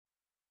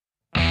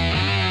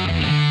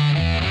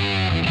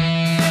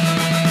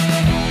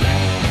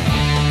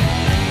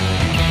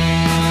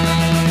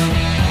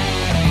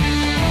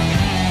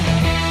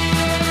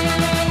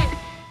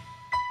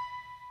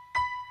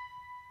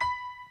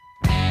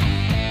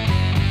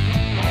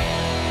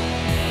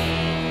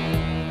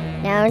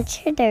Now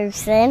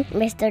introducing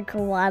Mr.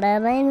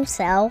 Kawada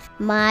himself,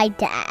 my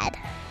dad.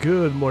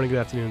 Good morning, good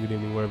afternoon, good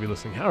evening, wherever you're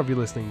listening. However you're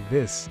listening,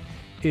 this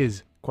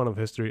is Quantum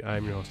History.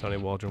 I'm your host, Donnie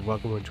Waldron.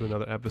 Welcome to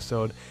another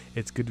episode.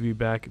 It's good to be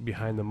back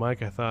behind the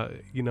mic. I thought,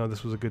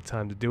 this was a good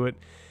time to do it.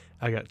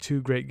 I got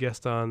two great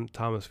guests on,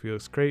 Thomas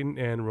Felix Creighton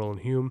and Roland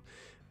Hume.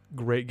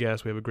 Great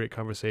guests. We have a great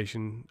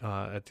conversation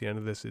at the end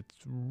of this.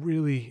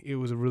 It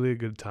was a really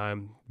good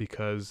time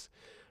because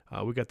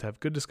we got to have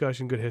good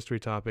discussion, good history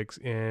topics,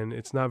 and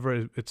it's not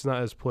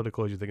as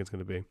political as you think it's going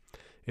to be.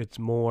 It's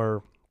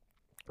more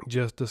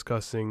just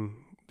discussing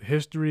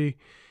history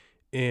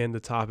and the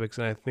topics,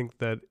 and I think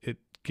that it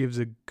gives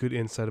a good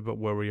insight about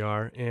where we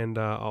are, and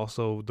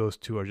also those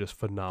two are just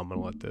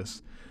phenomenal at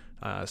this.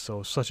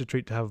 So such a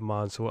treat to have them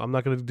on. So I'm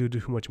not going to do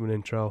too much of an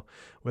intro.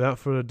 Without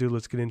further ado,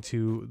 let's get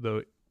into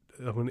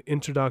I'm going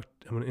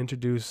to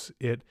introduce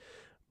it,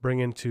 bring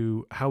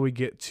into how we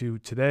get to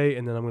today,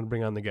 and then I'm going to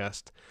bring on the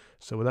guest.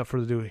 So without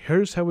further ado,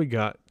 here's how we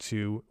got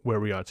to where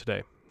we are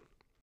today.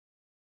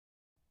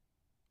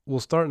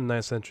 We'll start in the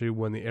 9th century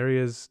when the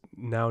areas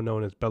now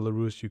known as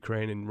Belarus,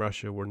 Ukraine, and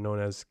Russia were known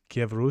as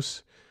Kiev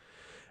Rus.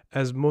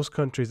 As most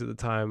countries at the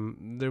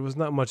time, there was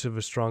not much of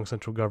a strong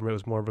central government. It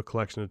was more of a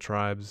collection of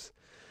tribes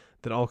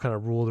that all kind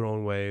of ruled their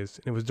own ways.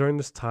 And it was during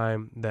this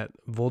time that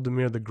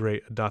Volodymyr the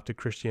Great adopted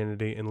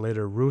Christianity, and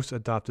later Rus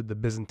adopted the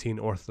Byzantine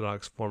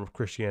Orthodox form of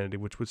Christianity,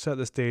 which would set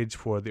the stage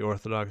for the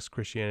Orthodox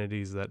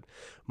Christianities that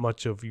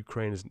much of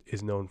Ukraine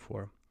is known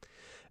for.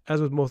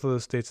 As with most other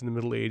states in the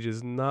Middle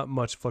Ages, not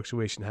much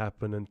fluctuation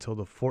happened until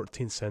the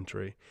 14th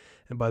century,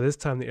 and by this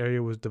time the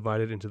area was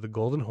divided into the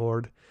Golden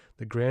Horde,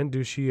 the Grand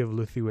Duchy of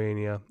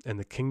Lithuania, and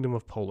the Kingdom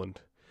of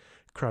Poland.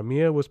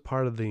 Crimea was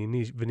part of the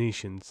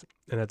Venetians,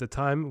 and at the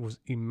time it was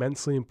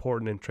immensely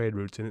important in trade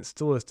routes, and it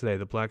still is today.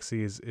 The Black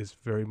Sea is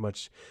very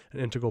much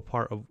an integral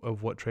part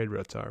of what trade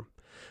routes are.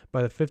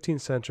 By the 15th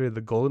century, the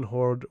Golden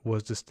Horde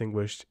was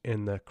distinguished,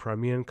 and the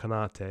Crimean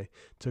Khanate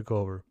took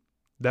over.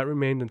 That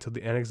remained until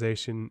the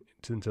annexation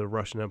into the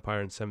Russian Empire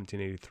in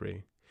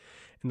 1783.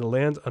 In the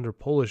lands under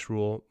Polish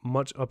rule,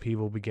 much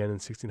upheaval began in the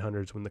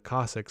 1600s when the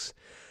Cossacks,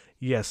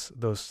 yes,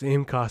 those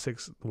same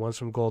Cossacks, the ones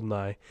from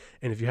GoldenEye.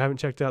 And if you haven't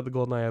checked out the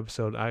GoldenEye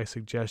episode, I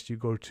suggest you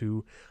go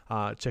to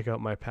check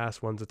out my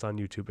past ones. It's on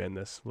YouTube and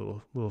this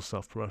little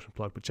self-promotion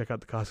plug. But check out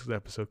the Cossacks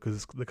episode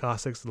because the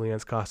Cossacks, the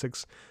Lians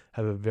Cossacks,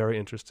 have a very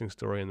interesting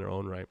story in their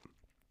own right.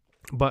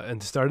 But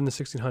and starting in the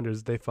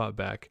 1600s, they fought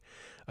back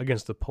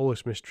against the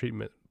Polish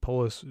mistreatment.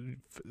 Polish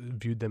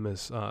viewed them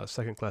as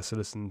second-class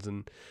citizens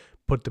and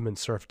put them in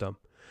serfdom.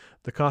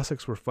 The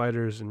Cossacks were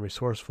fighters and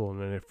resourceful,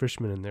 and they're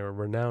fishermen, and they were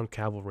renowned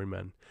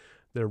cavalrymen.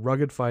 Their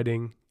rugged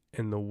fighting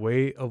and the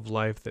way of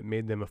life that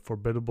made them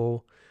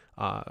formidable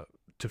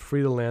to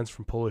free the lands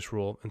from Polish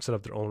rule and set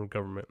up their own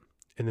government.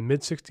 In the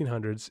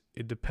mid-1600s,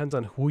 it depends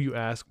on who you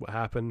ask what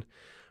happened.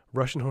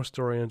 Russian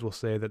historians will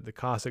say that the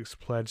Cossacks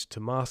pledged to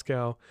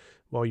Moscow,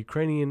 while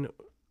Ukrainian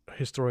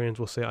historians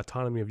will say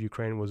autonomy of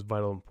Ukraine was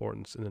vital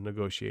importance in the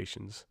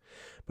negotiations.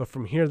 But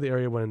from here, the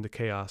area went into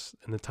chaos,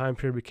 and the time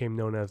period became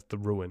known as the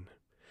Ruin.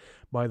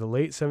 By the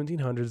late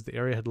 1700s, the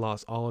area had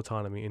lost all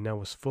autonomy and now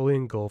was fully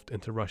engulfed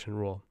into Russian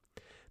rule.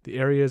 The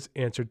areas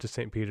answered to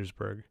St.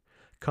 Petersburg.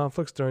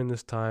 Conflicts during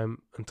this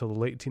time until the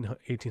late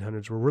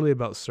 1800s were really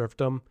about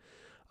serfdom.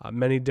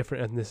 Many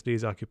different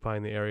ethnicities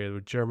occupying the area,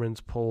 with Germans,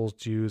 Poles,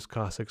 Jews,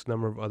 Cossacks, a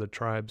number of other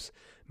tribes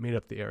made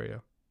up the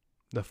area.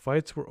 The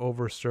fights were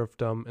over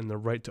serfdom and the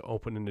right to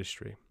open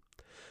industry.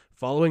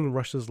 Following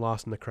Russia's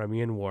loss in the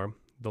Crimean War,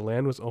 the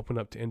land was opened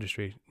up to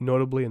industry,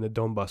 notably in the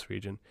Donbas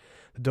region.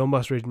 The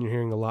Donbas region you're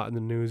hearing a lot in the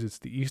news. It's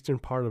the eastern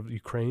part of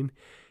Ukraine,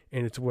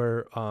 and it's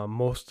where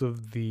most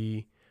of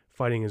the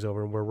fighting is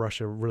over and where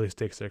Russia really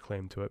stakes their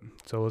claim to it.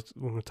 So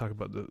we're going to talk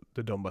about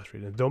the Donbas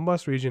region. The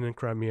Donbas region and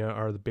Crimea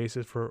are the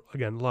basis for,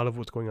 again, a lot of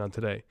what's going on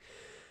today.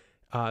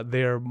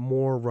 They are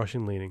more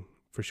Russian-leaning,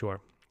 for sure.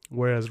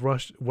 Whereas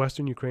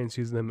Western Ukraine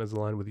sees them as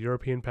aligned with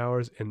European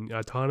powers and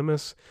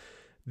autonomous,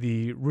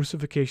 the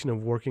Russification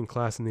of working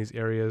class in these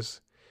areas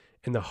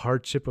and the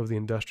hardship of the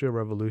Industrial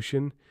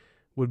Revolution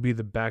would be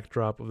the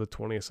backdrop of the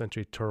 20th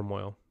century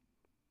turmoil.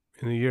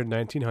 In the year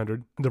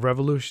 1900, the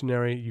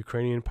Revolutionary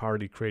Ukrainian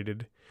Party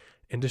created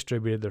and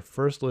distributed their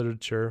first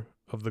literature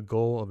of the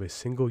goal of a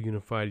single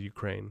unified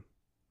Ukraine.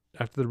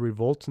 After the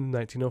revolts in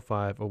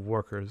 1905 of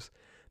workers,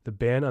 the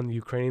ban on the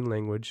Ukrainian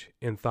language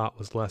and thought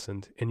was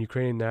lessened, and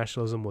Ukrainian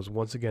nationalism was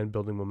once again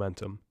building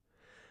momentum.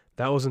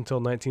 That was until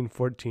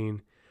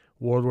 1914,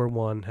 World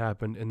War I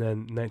happened, and then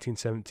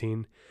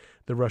 1917,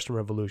 the Russian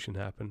Revolution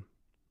happened.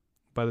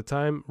 By the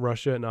time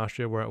Russia and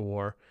Austria were at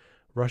war,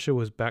 Russia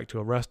was back to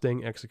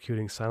arresting,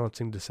 executing,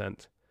 silencing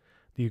dissent.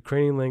 The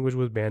Ukrainian language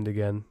was banned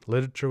again,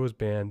 literature was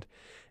banned,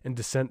 and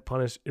dissent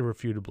punished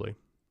irrefutably.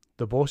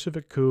 The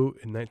Bolshevik coup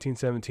in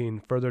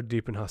 1917 further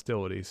deepened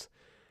hostilities.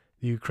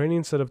 The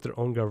Ukrainians set up their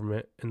own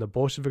government, and the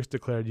Bolsheviks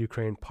declared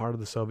Ukraine part of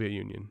the Soviet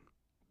Union.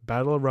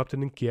 Battle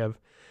erupted in Kiev,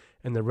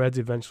 and the Reds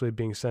eventually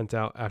being sent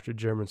out after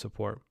German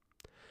support.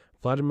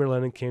 Vladimir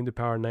Lenin came to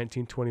power in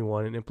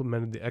 1921 and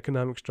implemented the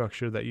economic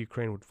structure that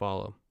Ukraine would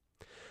follow,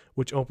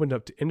 which opened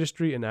up to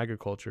industry and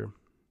agriculture.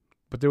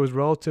 But there was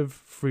relative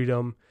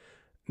freedom,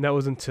 and that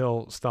was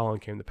until Stalin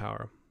came to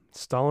power.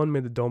 Stalin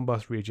made the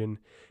Donbas region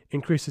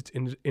increase its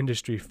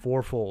industry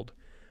fourfold,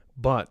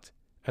 but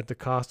at the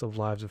cost of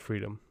lives of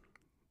freedom.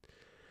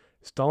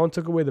 Stalin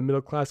took away the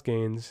middle-class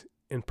gains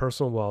in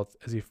personal wealth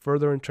as he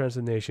further entrenched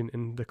the nation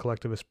in the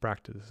collectivist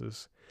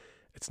practices.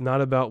 It's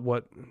not about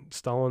what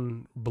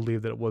Stalin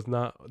believed, that it was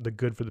not the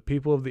good for the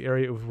people of the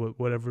area, it was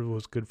whatever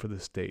was good for the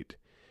state.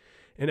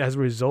 And as a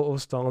result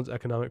of Stalin's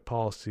economic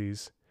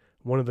policies,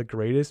 one of the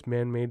greatest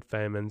man-made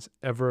famines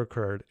ever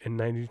occurred in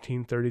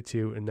 1932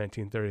 and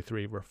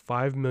 1933, where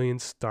 5 million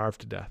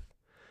starved to death.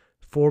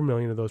 4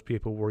 million of those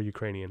people were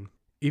Ukrainian.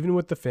 Even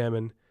with the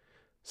famine,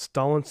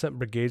 Stalin sent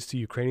brigades to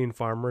Ukrainian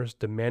farmers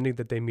demanding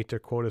that they meet their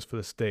quotas for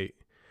the state.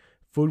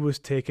 Food was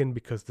taken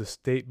because the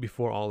state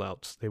before all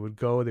else. They would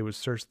go, they would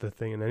search the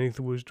thing, and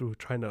anything was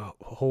trying to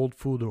hold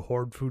food or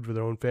hoard food for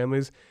their own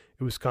families,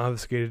 it was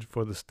confiscated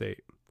for the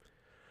state.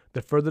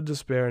 The further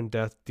despair and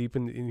death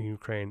deepened in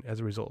Ukraine as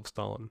a result of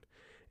Stalin.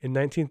 In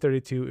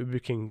 1932, it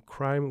became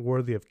crime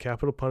worthy of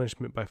capital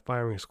punishment by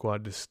firing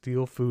squad to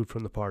steal food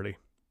from the party.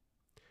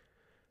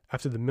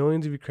 After the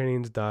millions of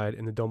Ukrainians died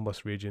in the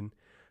Donbas region,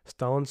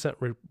 Stalin sent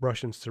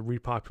Russians to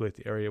repopulate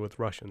the area with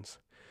Russians.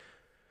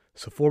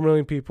 So 4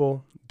 million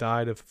people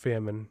died of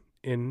famine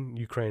in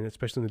Ukraine,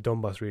 especially in the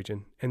Donbas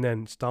region, and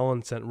then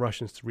Stalin sent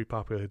Russians to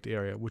repopulate the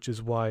area, which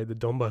is why the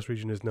Donbas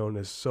region is known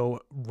as so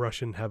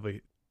Russian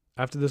heavy.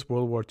 After this,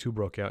 World War II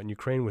broke out and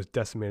Ukraine was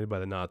decimated by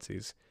the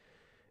Nazis.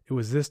 It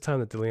was this time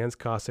that the Lance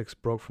Cossacks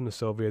broke from the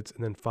Soviets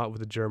and then fought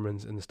with the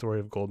Germans, and the story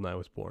of Goldeneye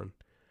was born.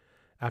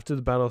 After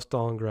the Battle of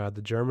Stalingrad,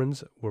 the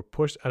Germans were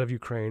pushed out of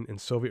Ukraine and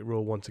Soviet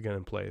rule once again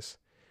in place.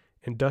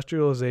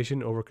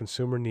 Industrialization over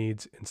consumer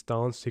needs and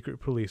Stalin's secret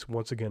police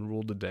once again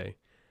ruled the day.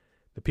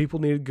 The people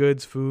needed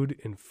goods, food,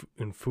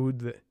 and food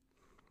that...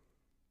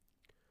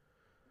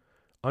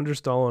 Under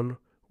Stalin,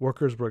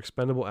 workers were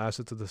expendable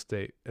assets of the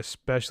state,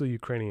 especially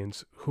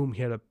Ukrainians, whom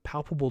he had a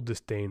palpable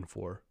disdain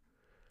for.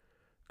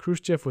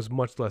 Khrushchev was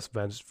much less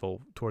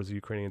vengeful towards the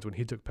Ukrainians when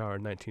he took power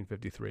in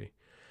 1953.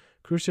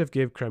 Khrushchev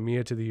gave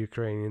Crimea to the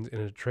Ukrainians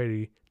in a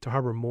treaty to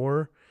harbor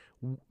more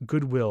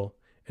goodwill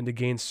and to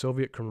gain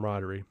Soviet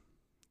camaraderie.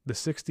 The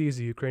 60s,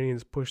 the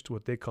Ukrainians pushed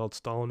what they called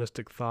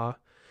Stalinistic thaw,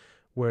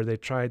 where they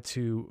tried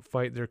to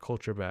fight their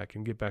culture back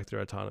and get back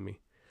their autonomy.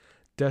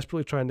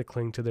 Desperately trying to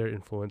cling to their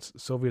influence,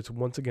 Soviets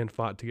once again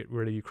fought to get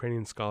rid of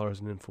Ukrainian scholars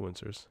and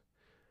influencers.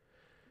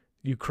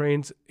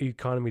 Ukraine's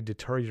economy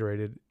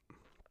deteriorated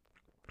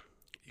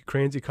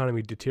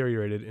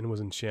and was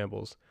in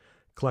shambles.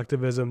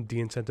 Collectivism,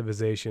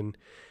 de-incentivization,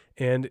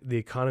 and the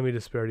economy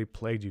disparity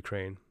plagued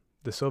Ukraine.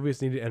 The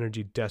Soviets needed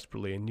energy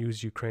desperately and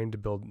used Ukraine to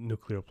build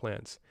nuclear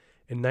plants.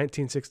 In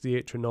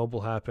 1968,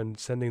 Chernobyl happened,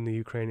 sending the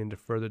Ukraine into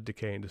further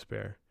decay and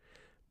despair.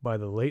 By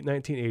the late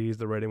 1980s,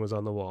 the writing was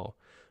on the wall.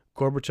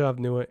 Gorbachev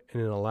knew it,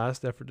 and in a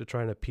last effort to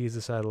try and appease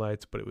the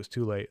satellites, but it was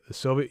too late, the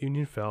Soviet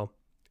Union fell,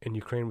 and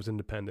Ukraine was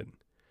independent.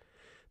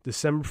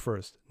 December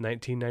 1st,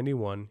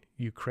 1991,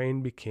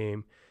 Ukraine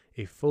became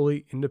a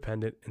fully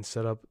independent and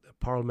set up a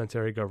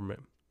parliamentary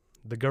government.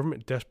 The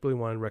government desperately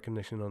wanted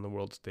recognition on the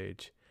world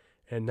stage.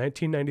 And in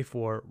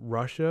 1994,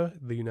 Russia,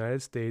 the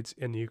United States,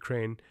 and the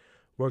Ukraine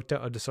worked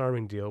out a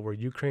disarming deal where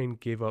Ukraine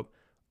gave up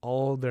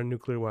all their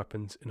nuclear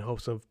weapons in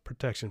hopes of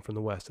protection from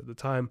the West. At the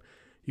time,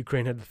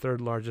 Ukraine had the third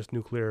largest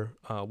nuclear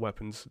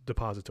weapons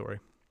depository.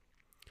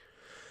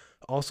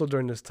 Also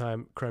during this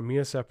time,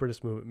 Crimea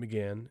separatist movement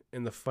began,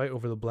 and the fight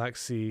over the Black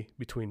Sea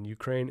between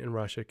Ukraine and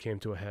Russia came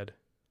to a head.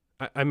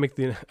 I make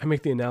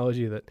the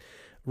analogy that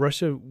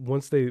Russia,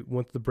 once the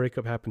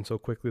breakup happened so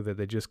quickly that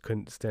they just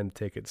couldn't stand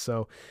to take it.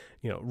 So,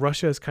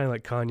 Russia is kind of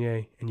like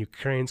Kanye, and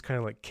Ukraine's kind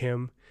of like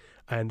Kim,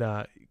 and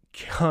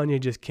Kanye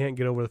just can't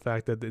get over the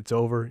fact that it's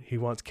over. He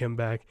wants Kim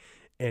back,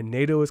 and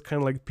NATO is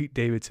kind of like Pete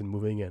Davidson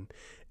moving in,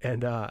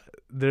 and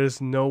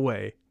there's no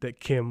way that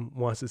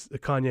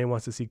Kanye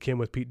wants to see Kim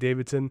with Pete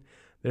Davidson.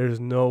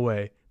 There's no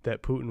way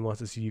that Putin wants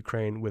to see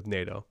Ukraine with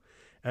NATO.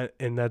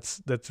 And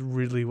that's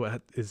really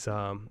what is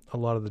a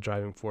lot of the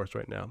driving force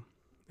right now.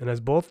 And in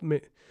the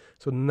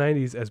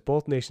 90s, as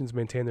both nations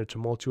maintained their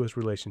tumultuous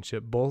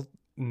relationship, both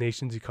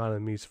nations'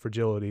 economies'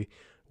 fragility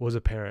was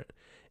apparent,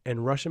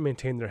 and Russia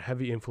maintained their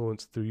heavy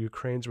influence through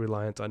Ukraine's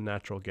reliance on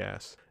natural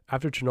gas.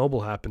 After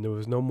Chernobyl happened, there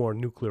was no more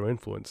nuclear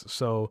influence,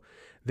 so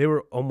they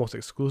were almost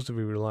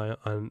exclusively reliant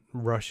on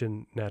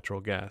Russian natural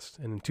gas.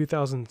 And in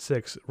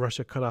 2006,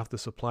 Russia cut off the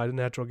supply of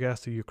natural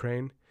gas to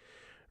Ukraine.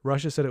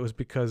 Russia said it was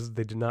because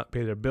they did not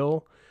pay their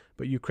bill,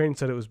 but Ukraine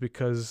said it was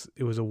because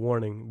it was a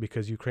warning,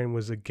 because Ukraine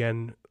was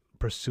again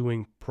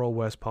pursuing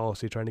pro-West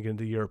policy, trying to get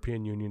into the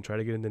European Union, trying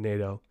to get into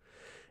NATO.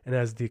 And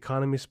as the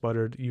economy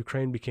sputtered,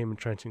 Ukraine became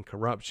entrenched in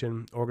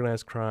corruption,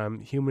 organized crime,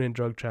 human and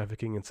drug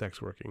trafficking, and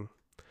sex working.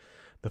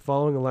 The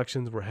following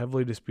elections were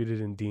heavily disputed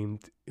and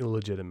deemed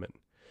illegitimate.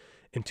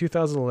 In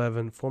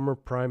 2011, former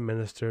Prime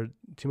Minister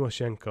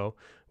Tymoshenko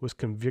was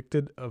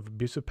convicted of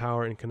abuse of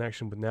power in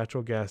connection with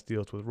natural gas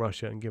deals with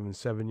Russia and given a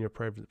 7-year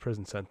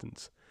prison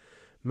sentence.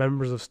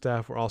 Members of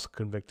staff were also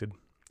convicted.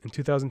 In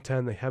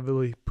 2010, the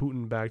heavily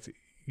Putin-backed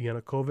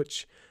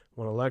Yanukovych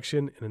one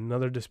election, and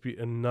another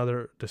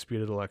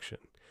disputed election.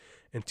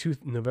 In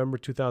November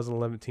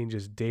 2011,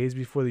 just days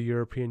before the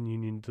European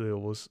Union deal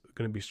was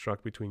going to be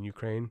struck between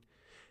Ukraine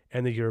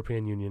and the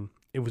European Union,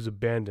 it was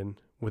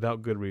abandoned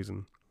without good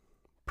reason.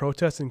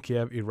 Protests in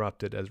Kiev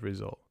erupted as a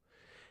result.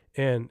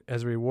 And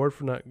as a reward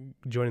for not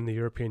joining the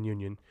European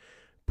Union,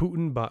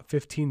 Putin bought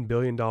 $15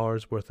 billion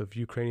worth of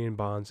Ukrainian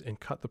bonds and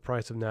cut the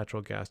price of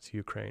natural gas to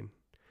Ukraine.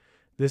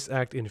 This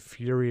act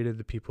infuriated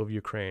the people of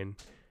Ukraine,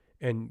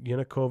 and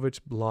Yanukovych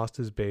lost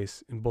his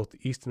base in both the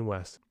east and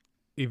west.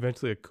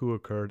 Eventually a coup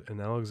occurred, and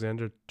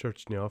Alexander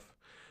Turchynov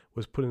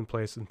was put in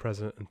place as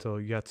president until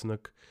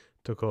Yatsenyuk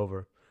took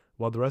over.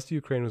 While the rest of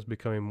Ukraine was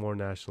becoming more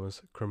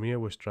nationalist, Crimea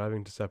was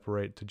striving to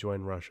separate to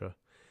join Russia.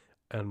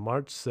 On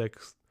March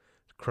 6th,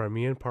 the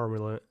Crimean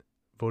parliament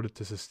voted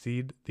to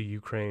secede the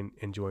Ukraine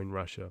and join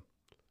Russia.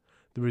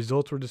 The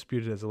results were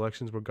disputed as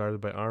elections were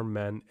guarded by armed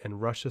men,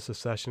 and Russia's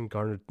secession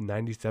garnered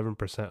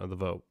 97% of the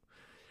vote.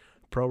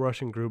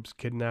 Pro-Russian groups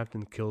kidnapped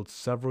and killed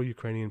several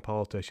Ukrainian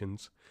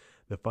politicians.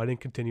 The fighting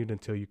continued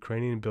until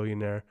Ukrainian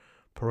billionaire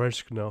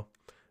Poroshenko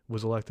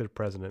was elected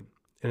president.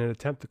 In an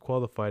attempt to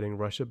quell the fighting,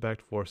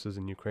 Russia-backed forces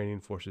and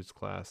Ukrainian forces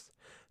clashed.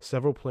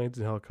 Several planes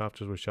and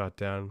helicopters were shot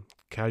down.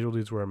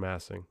 Casualties were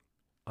amassing.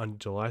 On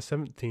July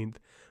 17th,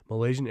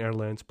 Malaysian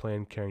Airlines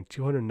plane carrying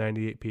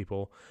 298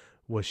 people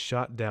was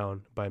shot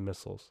down by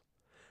missiles.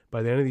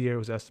 By the end of the year, it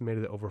was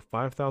estimated that over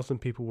 5,000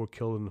 people were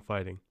killed in the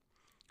fighting.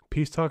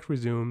 Peace talks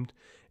resumed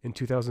in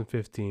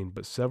 2015,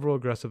 but several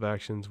aggressive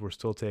actions were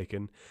still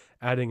taken,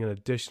 adding an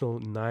additional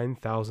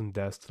 9,000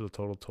 deaths to the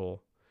total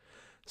toll.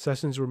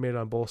 Cessions were made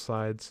on both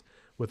sides,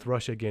 with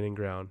Russia gaining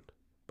ground.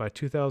 By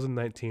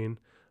 2019,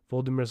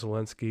 Volodymyr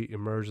Zelensky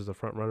emerged as a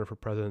frontrunner for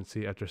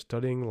presidency after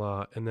studying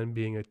law and then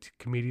being a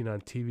comedian on a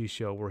TV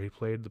show where he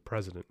played the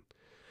president.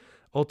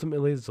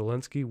 Ultimately,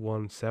 Zelensky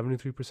won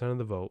 73% of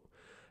the vote.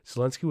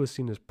 Zelensky was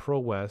seen as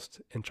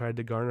pro-West and tried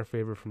to garner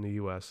favor from the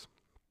U.S.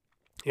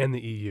 and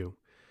the EU.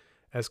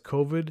 As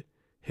COVID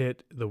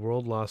hit, the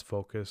world lost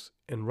focus,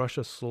 and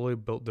Russia slowly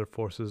built their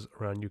forces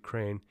around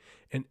Ukraine,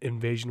 and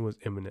invasion was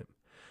imminent.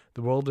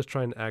 The world is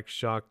trying to act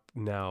shocked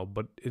now,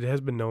 but it has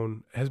been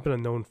a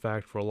known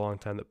fact for a long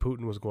time that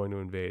Putin was going to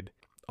invade.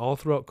 All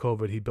throughout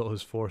COVID, he built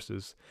his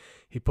forces.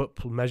 He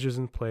put measures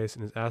in place,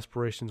 and his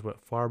aspirations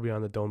went far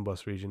beyond the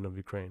Donbas region of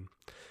Ukraine.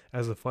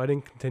 As the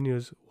fighting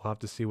continues, we'll have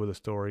to see where the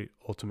story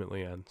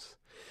ultimately ends.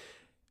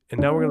 And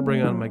now we're going to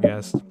bring on my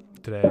guest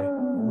today,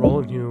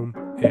 Roland Hume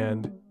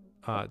and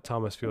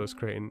Thomas Felix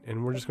Creighton,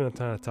 and we're just going to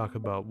kind of talk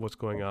about what's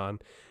going on.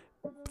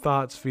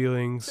 Thoughts,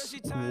 feelings,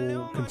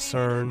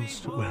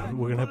 concerns.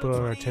 We're going to put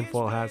on our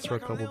tinfoil hats for a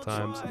couple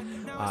times.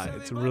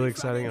 It's really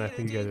exciting, and I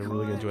think you guys are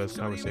really going to enjoy this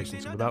conversation.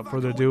 So without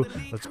further ado,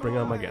 let's bring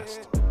on my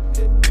guest.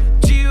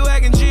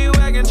 G-Wagon,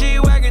 G-Wagon,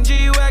 G-Wagon,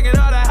 G-Wagon,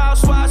 all the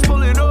housewives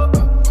pulling up.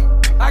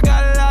 I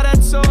got a lot of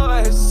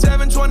toys,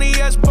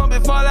 720S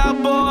pumping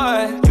Fallout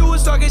Boy. You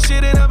was talking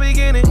shit in the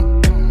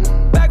beginning,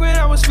 back when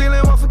I was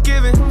feeling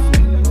unforgiving.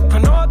 I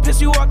know I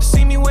pissed you off to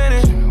see me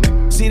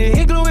winning. See the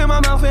hit glue in my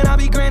mouth and I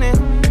be grinning.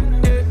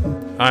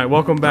 All right,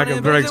 welcome back.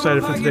 I'm very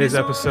excited for today's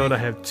episode. I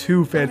have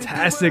two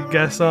fantastic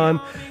guests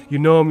on. You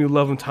know him, you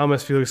love him,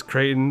 Thomas Felix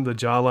Creighton, the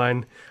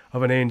jawline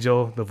of an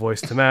angel, the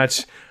voice to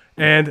match.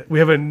 And we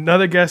have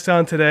another guest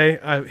on today.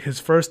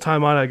 His first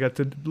time on, I got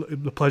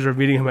the pleasure of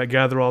meeting him at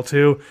Gatherall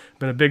too.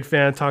 Been a big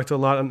fan, talked to a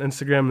lot on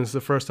Instagram, and this is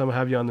the first time I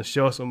have you on the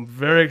show. So I'm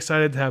very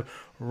excited to have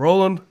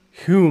Roland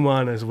Hume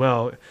on as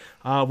well.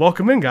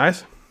 Welcome in,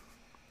 guys.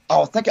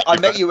 Oh, thank you.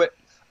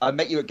 I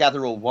met you at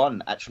Gatherall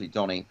 1, actually,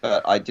 Donnie,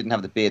 but I didn't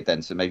have the beard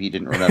then, so maybe you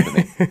didn't remember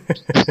me.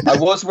 I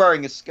was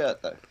wearing a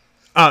skirt,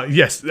 though.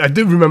 Yes, I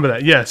do remember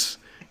that. Yes,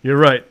 you're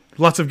right.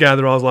 Lots of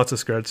Gatheralls, lots of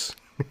skirts.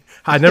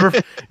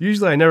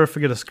 Usually I never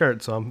forget a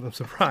skirt, so I'm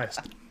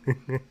surprised.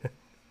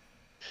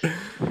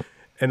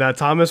 And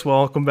Thomas,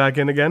 welcome back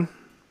in again.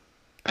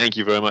 Thank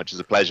you very much.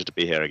 It's a pleasure to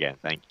be here again.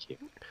 Thank you.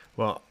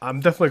 Well,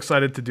 I'm definitely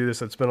excited to do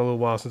this. It's been a little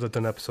while since I've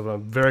done an episode.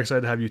 I'm very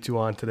excited to have you two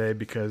on today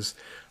because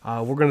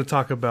we're going to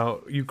talk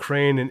about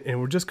Ukraine,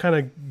 and we're just kind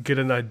of get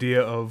an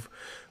idea of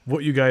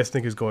what you guys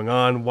think is going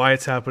on, why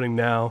it's happening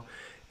now,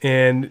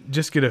 and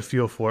just get a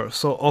feel for it.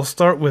 So I'll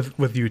start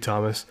with you,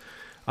 Thomas.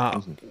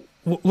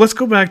 Let's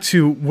go back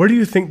to where do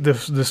you think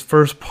this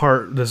first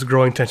part, this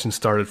growing tension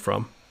started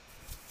from?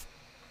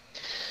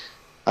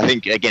 I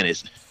think, again,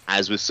 it's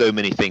as with so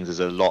many things,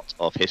 there's a lot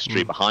of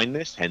history behind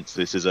this. Hence,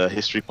 this is a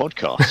history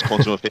podcast.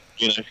 Quantum of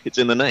history, it's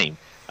in the name.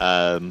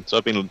 So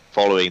I've been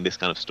following this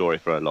kind of story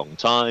for a long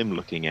time,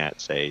 looking at,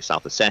 say,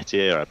 South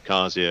Ossetia,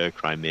 Abkhazia,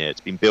 Crimea.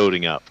 It's been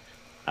building up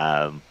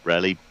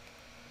really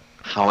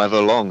however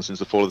long since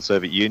the fall of the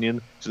Soviet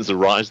Union, since the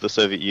rise of the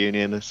Soviet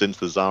Union, since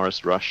the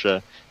Tsarist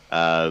Russia.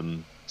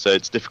 So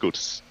it's difficult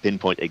to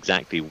pinpoint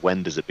exactly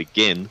when does it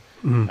begin.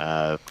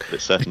 But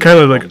certainly kind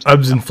of like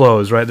ebbs and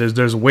flows, right?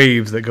 There's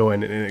waves that go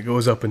in and it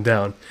goes up and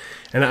down.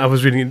 And I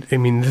was reading, I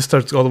mean, this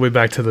starts all the way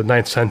back to the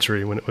 9th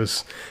century when it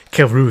was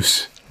Kiev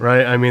Rus,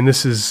 right? I mean,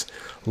 this is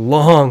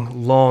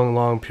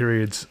long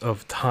periods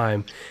of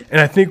time.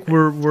 And I think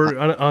we're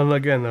on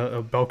again,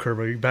 a bell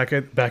curve, back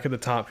at the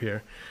top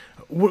here.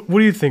 what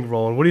do you think,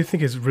 Roland? What do you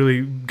think has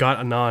really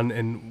gotten on,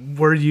 and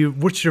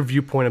what's your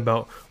viewpoint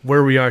about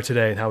where we are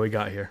today and how we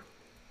got here?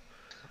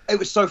 It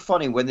was so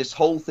funny when this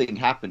whole thing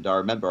happened. I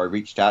remember I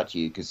reached out to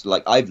you because,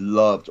 like, I've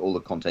loved all the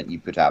content you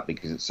put out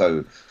because it's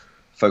so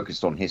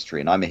focused on history,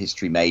 and I'm a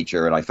history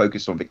major, and I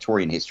focused on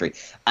Victorian history,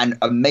 and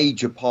a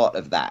major part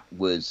of that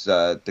was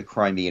the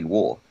Crimean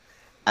War.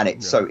 And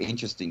it's so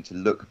interesting to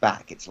look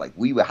back. It's like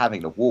we were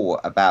having a war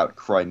about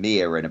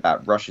Crimea and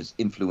about Russia's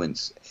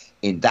influence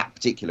in that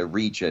particular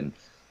region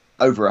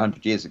over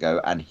 100 years ago,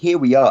 and here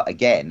we are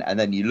again. And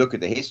then you look at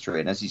the history,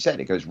 and as you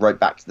said, it goes right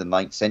back to the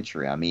 9th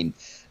century. I mean,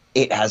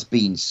 it has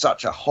been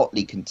such a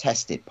hotly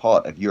contested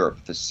part of Europe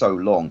for so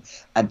long.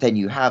 And then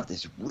you have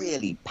this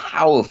really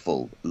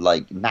powerful,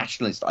 like,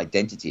 nationalist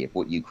identity of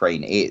what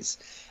Ukraine is.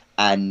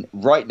 And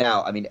right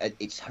now, I mean,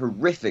 it's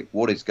horrific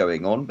what is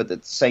going on, but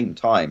at the same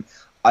time,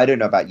 I don't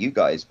know about you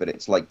guys, but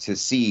it's like to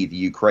see the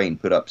Ukraine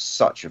put up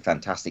such a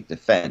fantastic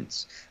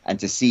defense, and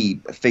to see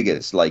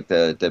figures like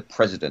the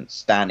president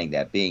standing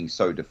there being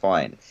so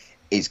defiant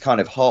is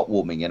kind of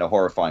heartwarming in a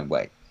horrifying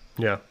way.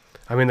 Yeah.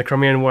 I mean, the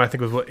Crimean War, I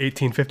think, was,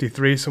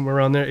 1853, somewhere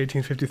around there,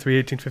 1853,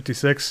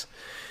 1856.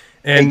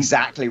 And,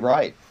 exactly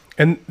right.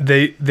 And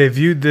they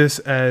viewed this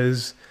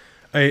as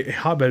a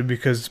hotbed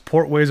because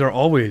portways are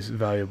always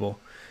valuable.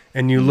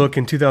 And you look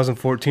in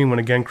 2014 when,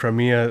 again,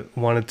 Crimea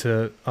wanted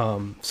to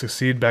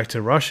succeed back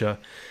to Russia.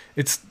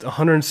 It's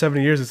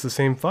 170 years. It's the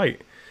same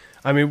fight.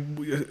 I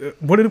mean,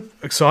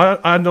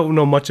 I don't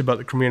know much about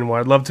the Crimean War.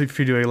 I'd love for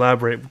you to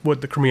elaborate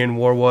what the Crimean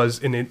War was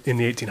in the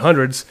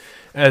 1800s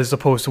as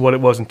opposed to what it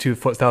was in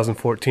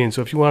 2014.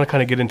 So if you want to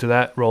kind of get into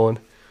that, Roland.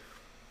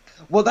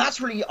 Well,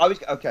 that's really...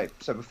 Okay,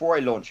 so before I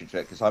launch into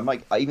it, because I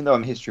might, even though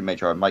I'm a history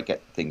major, I might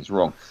get things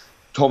wrong.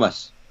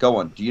 Thomas, go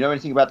on. Do you know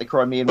anything about the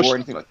Crimean War or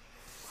anything like that?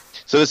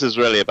 So this is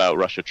really about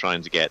Russia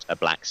trying to get a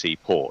Black Sea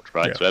port,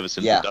 right? Yeah. So ever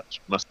since the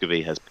Dutch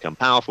Muscovy has become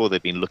powerful,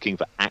 they've been looking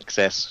for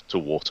access to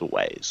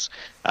waterways.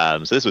 So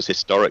this was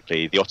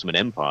historically the Ottoman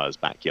Empire's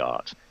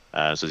backyard.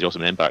 So the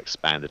Ottoman Empire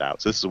expanded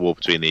out. So this is a war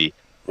between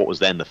what was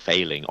then the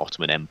failing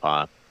Ottoman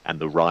Empire and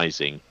the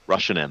rising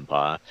Russian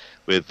Empire,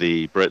 with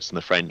the Brits and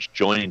the French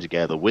joining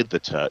together with the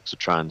Turks to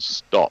try and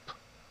stop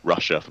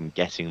Russia from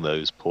getting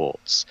those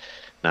ports.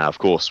 Now, of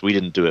course, we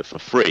didn't do it for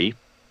free.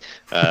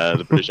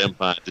 The British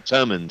Empire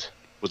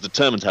was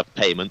determined to have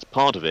payment.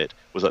 Part of it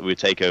was that we would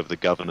take over the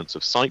governance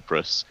of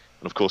Cyprus.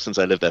 And of course, since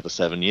I lived there for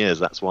 7 years,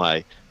 that's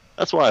why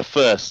I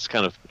first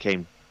kind of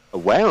became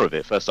aware of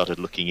it, first started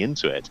looking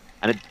into it.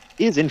 And it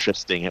is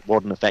interesting at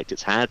what an effect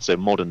it's had. So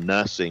modern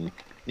nursing,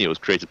 was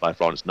created by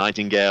Florence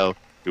Nightingale,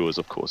 who was,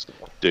 of course,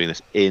 doing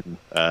this in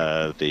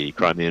the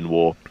Crimean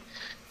War.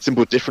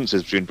 Simple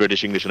differences between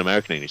British English and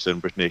American English. So in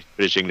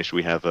British English,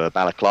 we have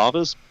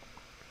balaclavas.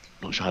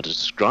 I'm not sure how to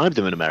describe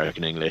them in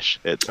American English.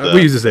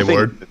 We use the same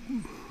word.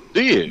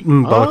 Do you?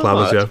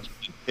 Balaclavas, yeah.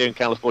 Here in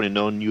California,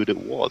 no one knew what it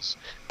was.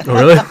 Oh,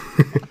 really?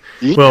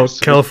 Yes. Well,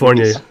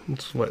 California.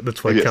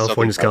 That's why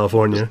California's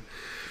California.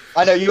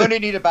 I know, you only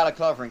need a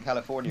balaclava in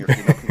California if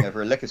you're knocking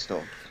over a liquor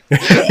store.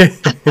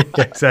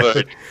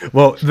 Exactly.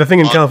 Well, the thing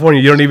in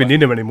California, you don't even need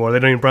them anymore. They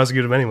don't even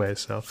prosecute them anyway.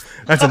 So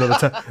that's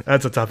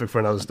that's a topic for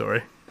another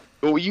story.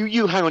 Well,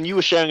 you hang on. You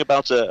were sharing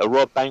about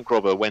a bank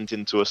robber went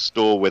into a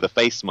store with a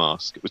face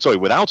mask. Sorry,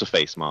 without a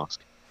face mask.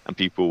 And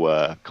people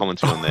were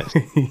commenting on this.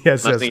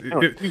 Yes. They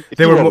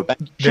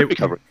should be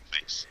covering their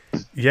face.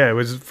 Yeah, it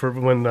was for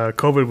when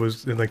COVID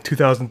was in like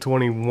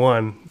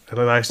 2021.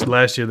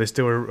 Last year, they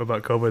still were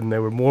about COVID, and they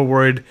were more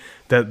worried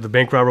that the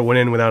bank robber went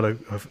in without a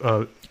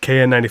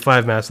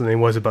KN95 mask than they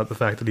was about the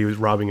fact that he was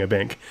robbing a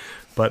bank.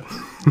 But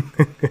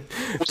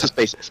was his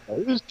face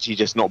exposed? Did he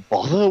just not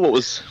bother? What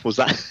was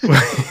that?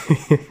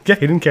 Yeah,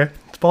 he didn't care.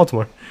 It's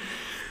Baltimore.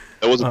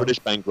 There was a British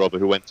bank robber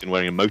who went in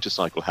wearing a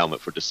motorcycle helmet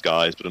for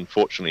disguise, but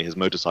unfortunately his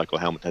motorcycle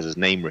helmet has his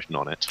name written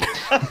on it.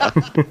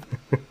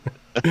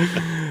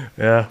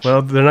 Yeah,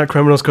 well, they're not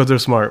criminals because they're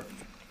smart.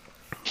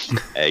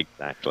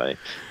 Exactly.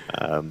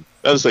 I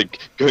was like,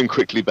 going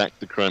quickly back to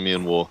the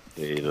Crimean War,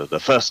 the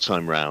first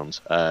time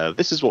round,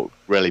 this is what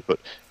really put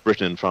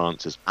Britain and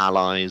France as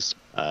allies,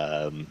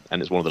 and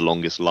it's one of the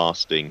longest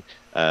lasting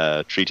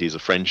treaties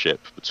of friendship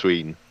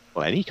between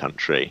any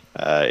country,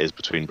 is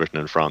between Britain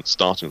and France,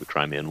 starting with the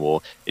Crimean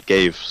War. It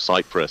gave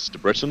Cyprus to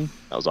Britain.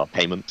 That was our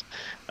payment.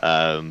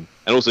 And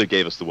also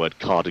gave us the word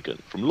cardigan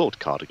from Lord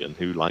Cardigan,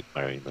 who liked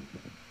wearing them.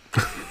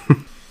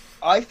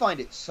 I find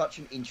it such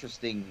an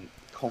interesting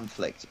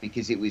conflict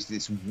because it was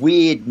this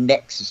weird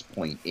nexus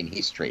point in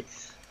history.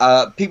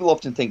 People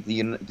often think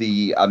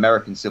the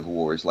American Civil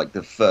War is like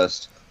the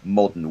first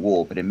modern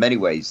war, but in many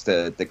ways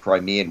the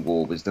Crimean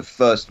War was the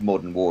first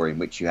modern war in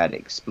which you had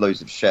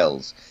explosive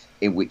shells,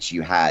 in which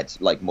you had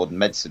like modern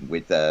medicine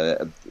with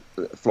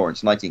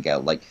Florence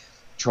Nightingale, like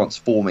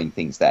transforming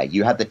things there.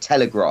 You had the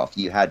telegraph,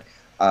 you had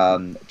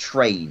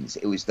trains.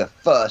 It was the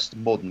first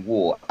modern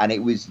war, and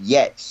it was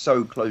yet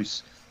so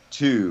close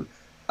to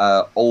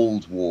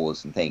old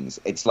wars and things.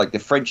 It's like the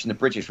French and the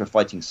British were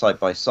fighting side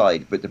by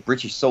side, but the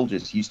British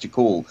soldiers used to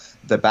call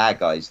the bad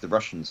guys, the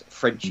Russians,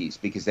 Frenchies,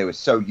 because they were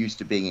so used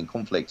to being in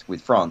conflict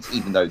with France,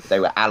 even though they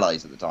were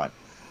allies at the time.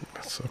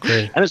 That's so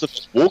great. And it's the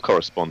first war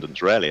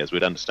correspondence, really, as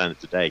we'd understand it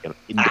today. Kind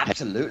of independent,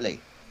 Absolutely.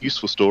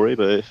 useful story.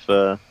 But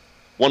if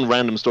one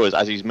random story is,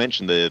 as you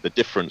mentioned, the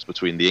difference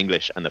between the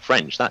English and the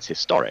French, that's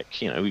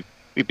historic. You know,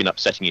 we've been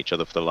upsetting each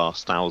other for the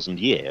last 1,000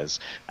 years,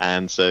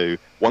 and so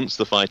once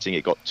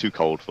it got too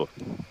cold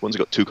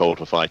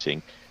for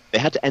fighting, they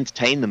had to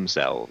entertain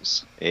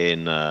themselves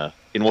in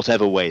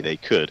whatever way they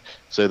could.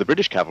 So the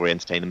British cavalry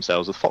entertained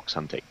themselves with fox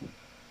hunting.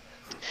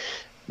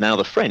 Now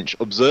the French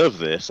observed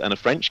this, and a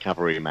French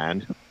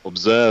cavalryman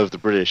observed the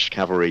British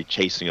cavalry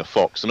chasing a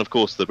fox, and of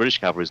course the British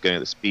cavalry is going at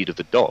the speed of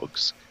the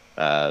dogs,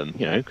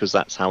 because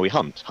that's how we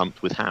hunt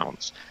with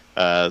hounds.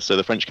 So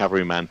the French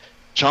cavalryman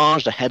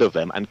charged ahead of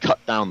them and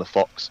cut down the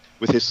fox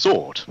with his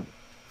sword,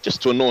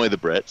 just to annoy the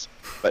Brits.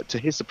 But to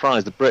his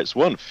surprise, the Brits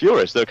weren't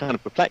furious. They were kind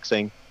of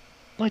perplexing.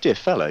 My dear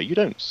fellow, you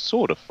don't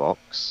sword a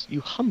fox, you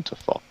hunt a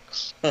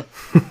fox.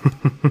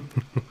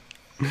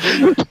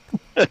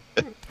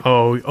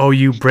 Oh,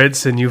 you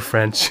Brits and you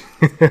French.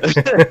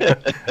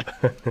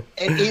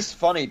 It is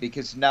funny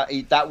because now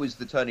that was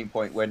the turning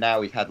point where now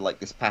we've had like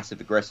this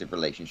passive-aggressive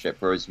relationship,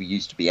 whereas we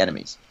used to be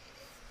enemies.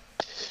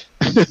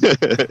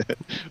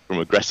 From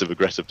aggressive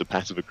to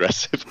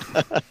passive-aggressive.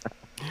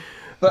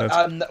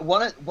 But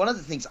one of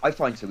the things I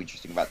find so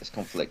interesting about this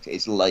conflict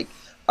is like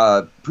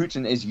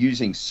Putin is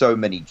using so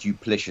many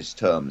duplicitous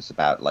terms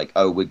about like,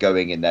 oh, we're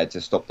going in there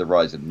to stop the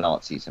rise of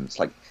Nazis, and it's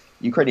like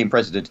Ukrainian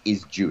president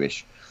is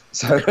Jewish,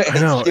 so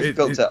it's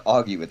difficult to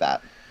argue with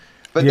that.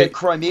 But the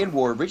Crimean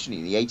War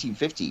originally in the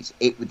 1850s,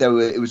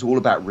 it was all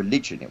about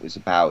religion. It was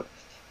about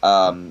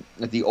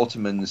the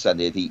Ottomans and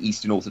the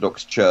Eastern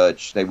Orthodox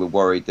Church. They were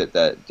worried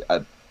that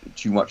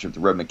too much of the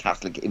Roman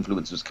Catholic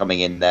influence was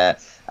coming in there,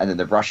 and then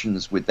the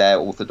Russians with their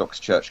Orthodox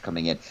Church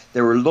coming in.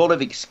 There were a lot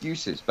of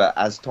excuses, but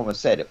as Thomas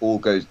said, it all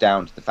goes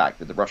down to the fact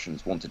that the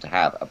Russians wanted to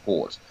have a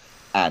port,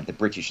 and the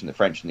British and the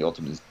French and the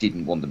Ottomans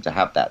didn't want them to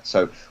have that.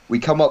 So we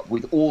come up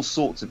with all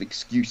sorts of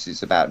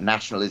excuses about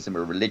nationalism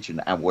or religion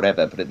and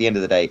whatever, but at the end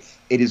of the day,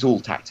 it is all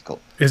tactical.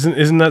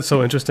 Isn't that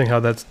so interesting how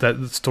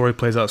that story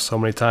plays out so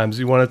many times?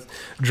 You want to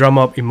drum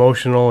up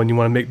emotional, and you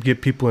want to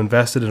get people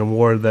invested in a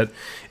war that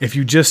if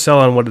you just sell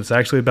on what it's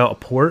actually about, a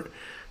port,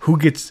 who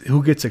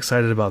gets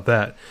excited about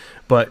that?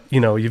 But,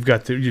 you've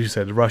got, you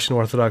said, the Russian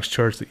Orthodox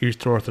Church, the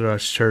Eastern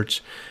Orthodox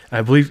Church.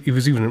 I believe it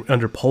was even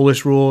under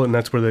Polish rule, and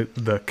that's where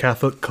the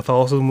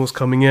Catholicism was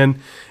coming in.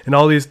 And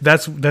all these,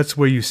 that's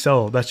where you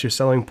sell. That's your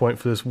selling point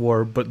for this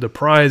war. But the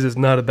prize is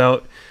not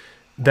about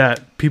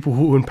that. People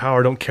who in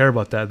power don't care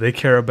about that. They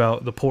care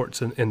about the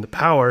ports and the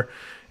power,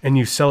 and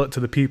you sell it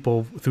to the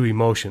people through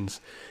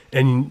emotions.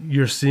 And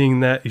you're seeing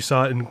that. You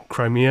saw it in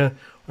Crimea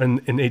in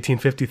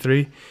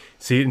 1853.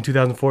 See it in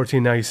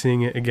 2014. Now you're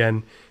seeing it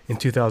again in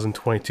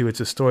 2022.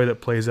 It's a story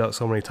that plays out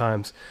so many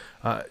times.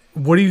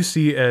 What do you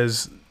see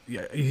as,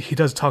 he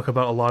does talk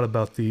about a lot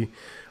about the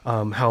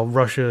how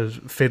Russia is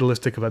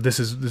fatalistic about this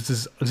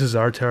is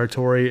our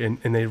territory, and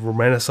they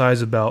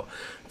romanticize about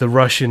the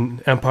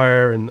Russian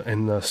Empire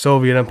and the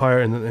Soviet Empire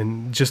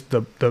and just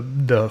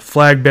the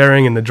flag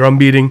bearing and the drum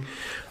beating.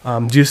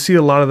 Do you see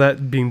a lot of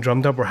that being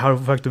drummed up, or how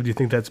effective do you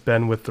think that's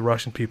been with the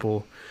Russian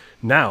people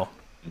now?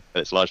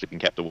 But it's largely been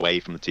kept away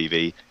from the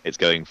TV. It's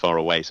going far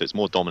away, so it's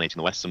more dominating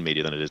the Western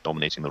media than it is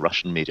dominating the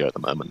Russian media at the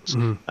moment.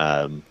 Mm-hmm.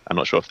 I'm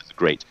not sure if there's a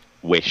great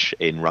wish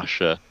in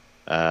Russia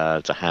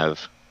to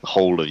have the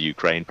whole of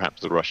Ukraine,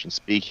 perhaps the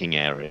Russian-speaking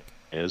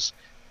areas,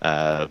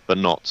 but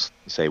not,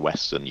 say,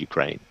 Western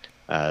Ukraine.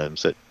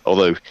 So,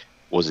 although,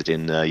 was it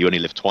in You Only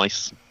Live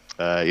Twice?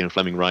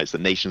 Fleming writes, the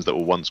nations that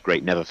were once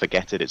great never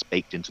forget it. It's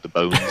baked into the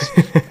bones.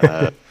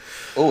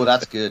 Oh,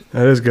 that's good.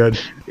 That is good.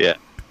 Yeah.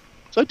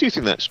 So I do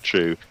think that's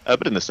true,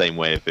 but in the same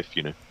way, if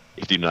the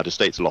United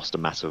States lost a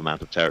massive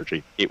amount of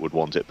territory, it would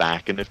want it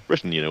back, and if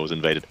Britain, was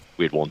invaded,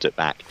 we'd want it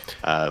back.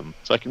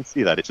 So I can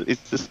see that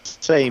it's the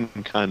same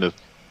kind of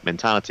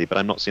mentality, but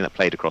I'm not seeing that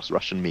played across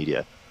Russian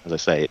media. As I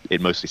say, it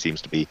mostly seems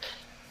to be,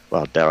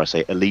 well, dare I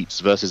say, elites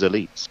versus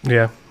elites.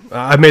 Yeah,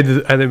 I made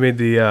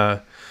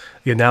the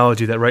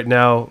analogy that right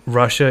now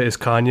Russia is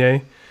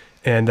Kanye,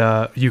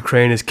 and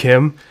Ukraine is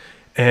Kim,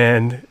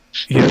 and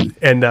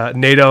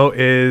NATO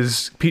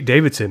is Pete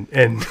Davidson,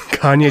 and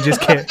Kanye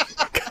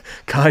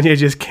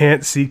just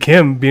can't see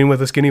Kim being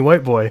with a skinny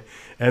white boy,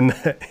 and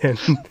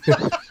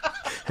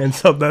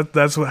so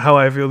that's how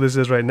I feel this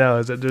is right now.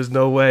 Is that there's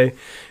no way,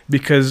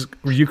 because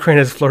Ukraine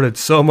has flirted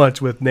so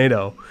much with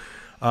NATO,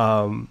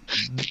 that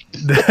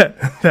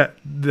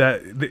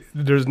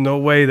there's no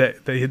way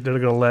that they're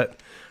going to let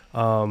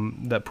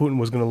that Putin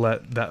was going to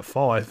let that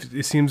fall.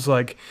 It seems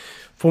like,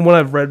 from what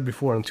I've read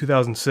before, in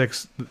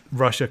 2006,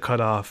 Russia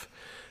cut off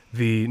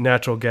the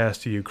natural gas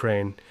to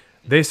Ukraine.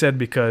 They said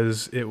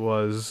because it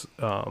was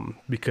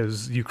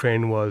because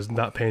Ukraine was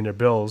not paying their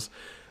bills.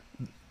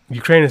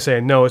 Ukraine is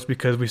saying no, it's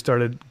because we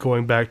started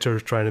going back to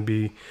trying to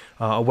be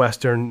a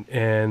Western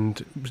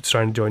and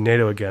trying to join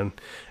NATO again.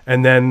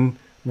 And then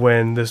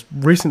when this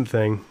recent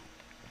thing,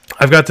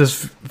 I've got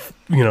this,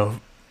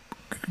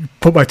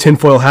 put my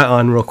tinfoil hat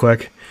on real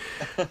quick,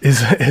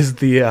 is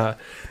the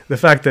the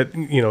fact that,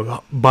 you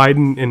know,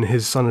 Biden and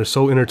his son are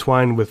so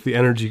intertwined with the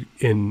energy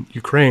in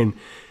Ukraine,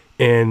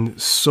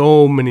 and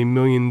so many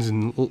millions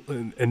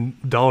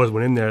and dollars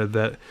went in there,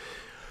 that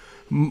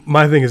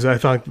my thing is, I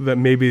thought that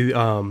maybe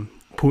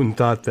Putin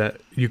thought that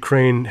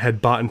Ukraine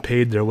had bought and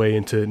paid their way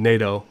into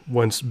NATO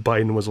once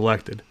Biden was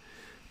elected,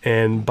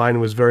 and Biden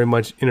was very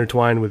much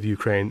intertwined with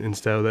Ukraine, and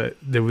so that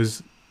there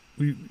was,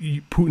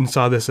 Putin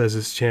saw this as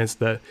his chance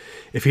that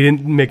if he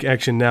didn't make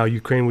action now,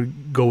 Ukraine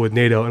would go with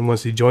NATO, and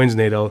once he joins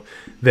NATO,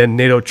 then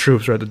NATO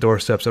troops are at the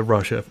doorsteps of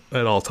Russia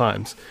at all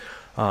times.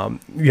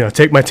 You know,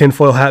 take my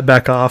tinfoil hat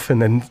back off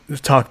and then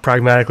talk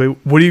pragmatically.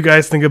 What do you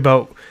guys think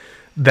about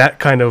that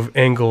kind of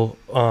angle,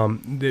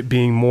 it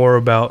being more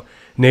about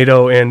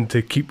NATO and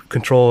to keep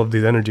control of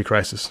the energy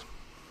crisis?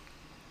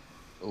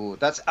 Oh,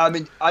 I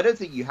mean, I don't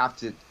think you have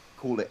to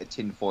call it a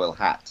tinfoil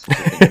hat to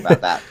think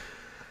about that.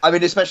 I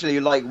mean, especially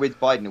like with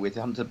Biden, with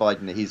Hunter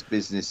Biden, his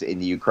business in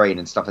the Ukraine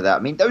and stuff like that. I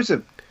mean, those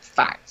are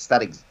facts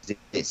that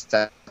exist.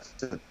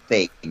 That's a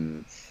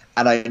thing.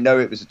 And I know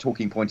it was a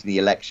talking point in the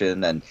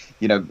election, and,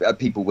 you know,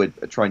 people were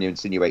trying to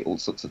insinuate all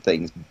sorts of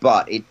things.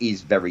 But it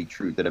is very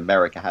true that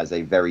America has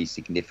a very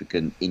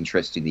significant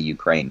interest in the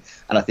Ukraine.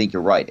 And I think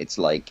you're right. It's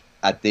like,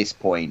 at this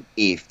point,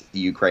 if the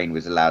Ukraine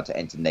was allowed to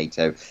enter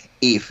NATO,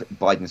 if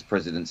Biden's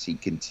presidency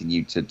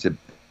continued to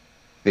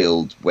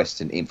build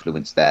Western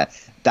influence there,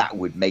 that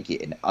would make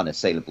it an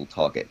unassailable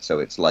target. So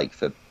it's like,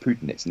 for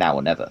Putin, it's now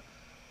or never.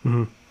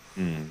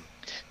 Mm-hmm.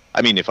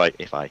 I mean, if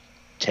I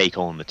take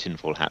on the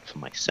tinfoil hat for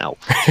myself.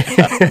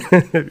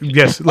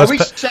 Yes. Are we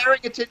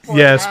sharing a tinfoil hat?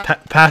 Yes,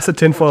 pass a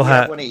tinfoil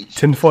hat.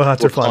 Tinfoil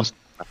hats are fun.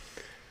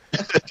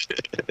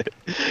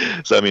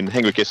 So, I mean,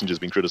 Henry Kissinger's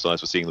been criticised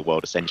for seeing the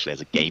world essentially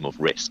as a game of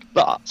risk.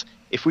 But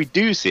if we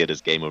do see it as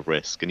a game of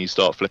risk, and you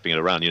start flipping it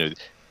around, you know,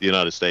 the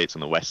United States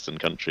and the Western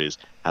countries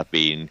have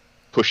been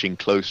pushing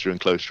closer and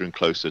closer and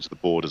closer to the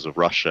borders of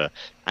Russia,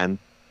 and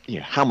you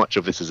know, how much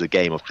of this is a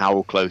game of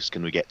how close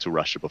can we get to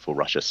Russia before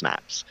Russia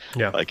snaps?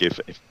 Yeah. Like if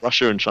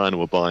Russia and China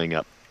were buying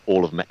up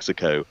all of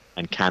Mexico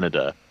and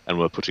Canada and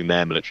were putting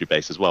their military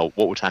base as well,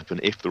 what would happen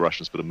if the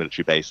Russians put a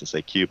military base in,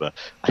 say, Cuba?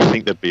 I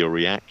think there'd be a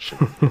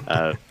reaction.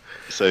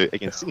 So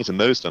again, seeing it in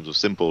those terms of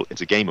simple,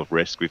 it's a game of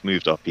risk. We've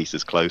moved our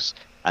pieces close,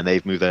 and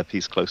they've moved their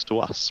piece close to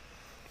us.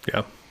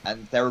 Yeah.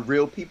 And there are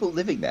real people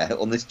living there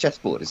on this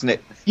chessboard, isn't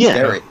it? Yeah.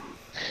 Scary.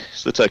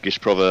 It's the Turkish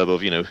proverb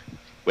of, you know,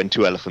 when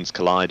two elephants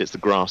collide, it's the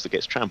grass that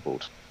gets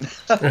trampled.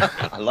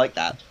 I like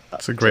that.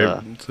 It's a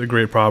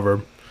great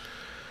proverb.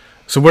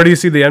 So where do you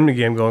see the end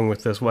game going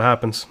with this? What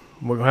happens?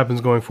 What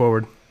happens going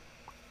forward?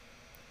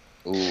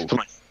 Ooh. For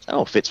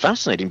myself, it's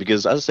fascinating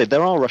because, as I said,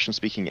 there are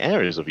Russian-speaking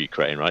areas of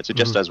Ukraine, right? So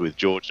just as with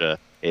Georgia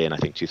in, I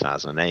think,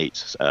 2008,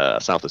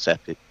 South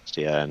Ossetia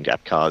and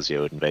Abkhazia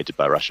were invaded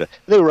by Russia,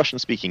 there were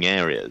Russian-speaking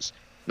areas.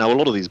 Now, a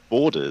lot of these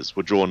borders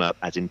were drawn up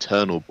as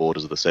internal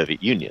borders of the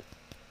Soviet Union.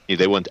 You know,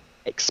 they weren't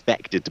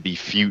expected to be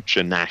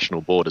future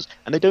national borders,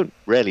 and they don't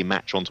really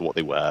match onto what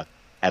they were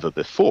ever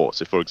before.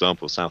 So, for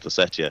example, South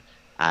Ossetia,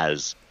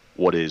 as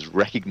what is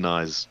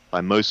recognized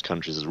by most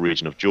countries as a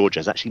region of Georgia,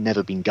 has actually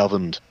never been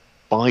governed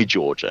by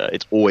Georgia.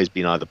 It's always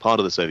been either part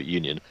of the Soviet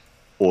Union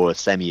or a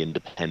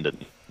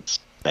semi-independent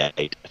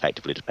state,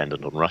 effectively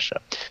dependent on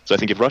Russia. So I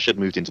think if Russia had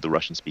moved into the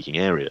Russian-speaking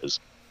areas,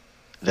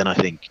 then I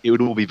think it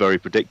would all be very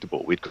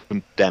predictable. We'd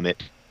condemn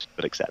it,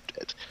 but accept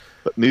it.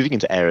 But moving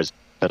into areas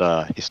that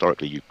are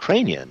historically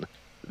Ukrainian,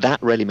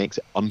 that really makes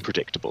it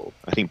unpredictable.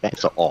 I think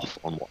bets are off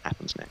on what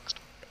happens next.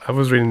 I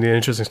was reading the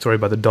interesting story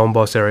about the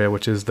Donbas area,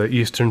 which is the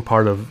eastern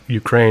part of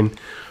Ukraine.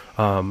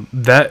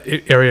 That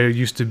area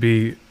used to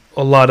be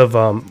a lot of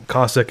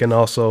Cossack and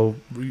also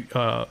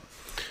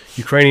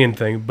Ukrainian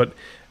thing, but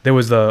there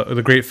was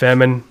the Great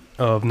Famine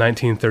of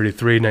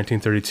 1933,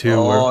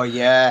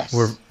 1932,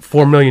 where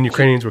 4 million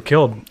Ukrainians were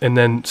killed. And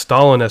then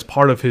Stalin, as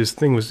part of his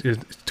thing, was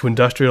to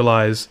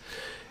industrialize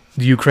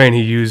the Ukraine.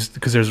 He used,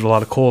 because there's a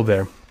lot of coal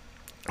there.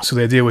 So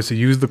the idea was to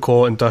use the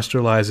coal,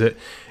 industrialize it,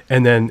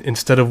 and then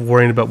instead of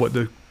worrying about what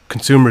the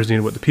consumers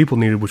needed, what the people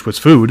needed, which was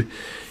food,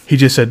 he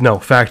just said, no,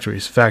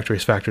 factories,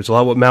 factories, factories. A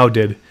lot of what Mao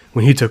did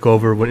when he took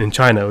over in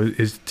China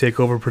is take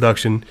over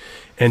production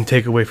and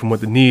take away from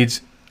what the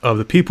needs of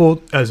the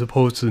people as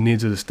opposed to the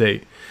needs of the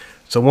state.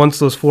 So once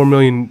those 4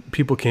 million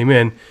people came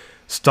in,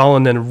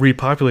 Stalin then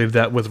repopulated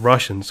that with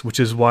Russians, which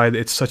is why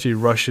it's such a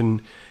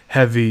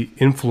Russian-heavy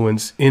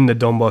influence in the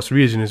Donbas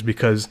region, is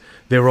because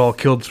they were all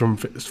killed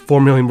 4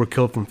 million were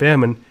killed from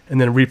famine and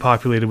then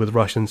repopulated with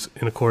Russians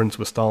in accordance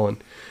with Stalin.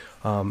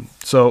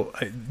 So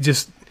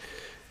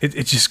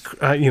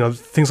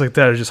things like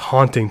that are just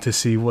haunting to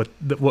see what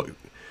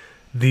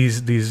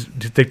these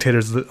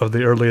dictators of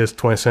the earliest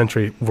 20th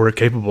century were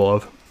capable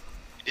of.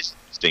 It's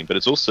interesting, but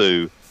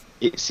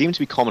it seemed to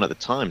be common at the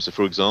time. So,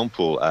 for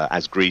example,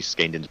 as Greece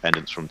gained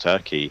independence from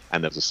Turkey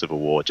and there was a civil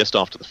war just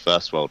after the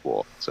First World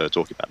War, so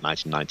talking about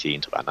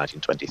 1919 to about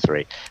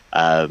 1923,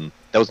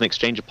 there was an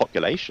exchange of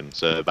population.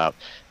 So about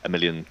 1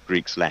 million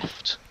Greeks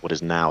left what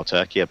is now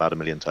Turkey, about 1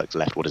 million Turks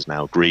left what is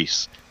now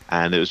Greece.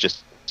 And it was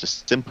just a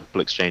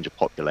simple exchange of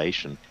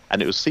population.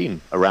 And it was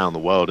seen around the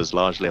world as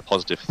largely a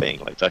positive thing.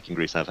 Like Turkey and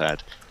Greece have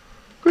had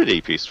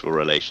pretty peaceful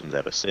relations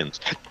ever since.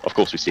 Of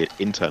course, we see it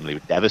internally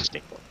with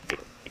devastating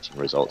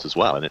results as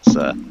well, and it's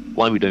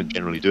why we don't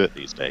generally do it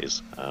these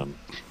days.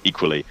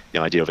 Equally, the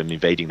idea of him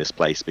invading this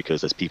place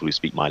because there's people who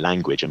speak my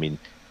language, I mean,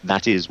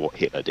 that is what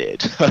Hitler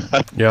did.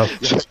 Yeah.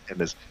 And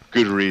there's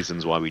good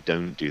reasons why we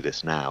don't do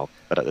this now,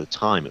 but at the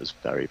time it was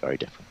very, very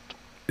different.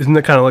 Isn't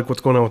that kind of like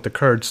what's going on with the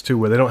Kurds too,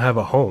 where they don't have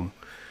a home?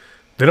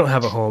 They don't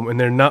have a home, and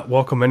they're not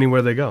welcome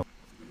anywhere they go.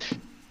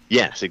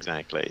 Yes,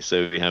 exactly.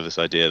 So we have this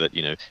idea that,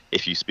 you know,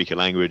 if you speak a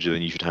language,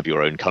 then you should have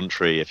your own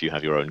country. If you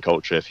have your own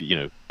culture, if you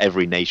know,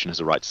 every nation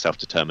has a right to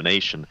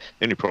self-determination.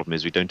 The only problem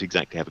is we don't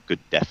exactly have a good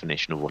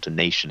definition of what a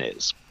nation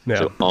is. Yeah.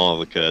 So are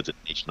the Kurds a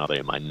nation? Are they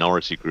a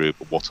minority group?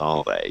 What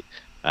are they?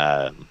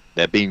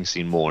 They're being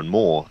seen more and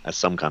more as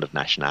some kind of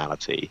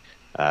nationality.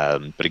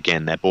 But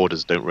again, their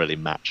borders don't really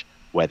match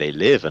where they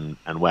live,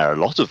 and where a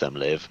lot of them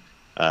live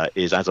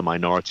is as a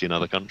minority in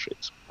other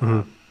countries.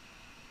 Mm-hmm.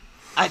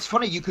 It's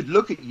funny, you could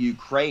look at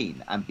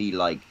Ukraine and be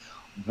like,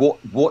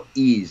 what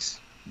is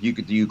the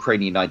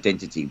Ukrainian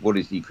identity? What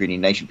is the Ukrainian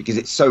nation? Because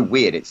it's so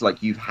weird. It's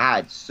like you've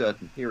had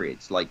certain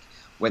periods, like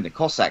when the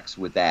Cossacks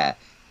were there,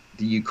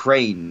 the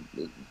Ukraine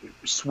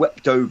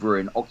swept over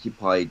and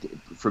occupied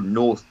from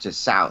north to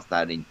south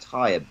that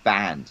entire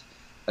band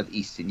of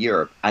Eastern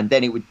Europe, and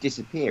then it would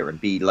disappear and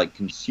be like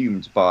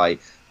consumed by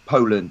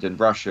Poland and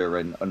Russia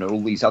and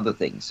all these other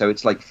things. So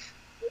it's like,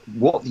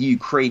 what the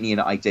Ukrainian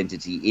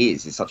identity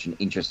is such an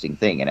interesting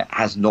thing, and it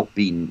has not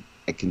been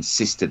a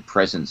consistent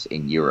presence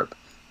in Europe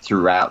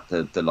throughout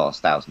the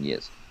last 1,000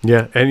 years.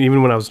 Yeah, and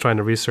even when I was trying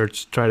to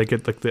try to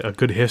get like a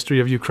good history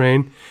of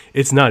Ukraine,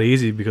 it's not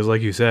easy because,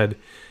 like you said,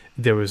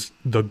 there was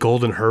the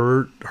Golden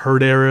Herd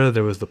era,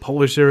 there was the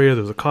Polish era,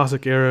 there was the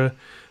Cossack era.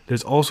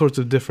 There's all sorts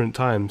of different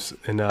times,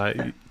 and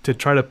to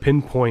try to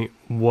pinpoint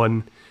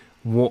what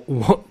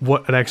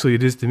actually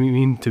it is to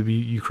mean to be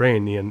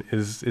Ukrainian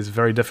is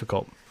very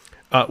difficult.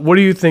 What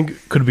do you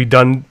think could be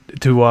done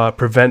to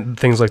prevent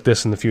things like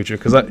this in the future?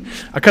 Because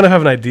I kind of have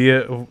an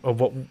idea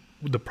of what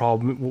the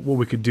problem, what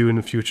we could do in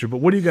the future. But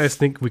what do you guys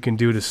think we can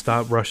do to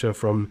stop Russia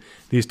from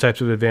these types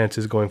of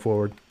advances going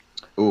forward?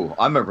 Oh,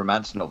 I'm a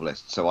romance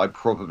novelist, so I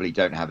probably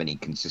don't have any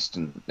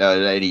consistent,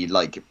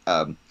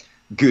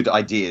 good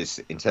ideas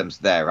in terms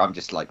of there. I'm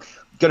just like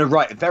going to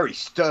write a very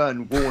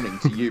stern warning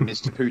to you,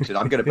 Mr. Putin.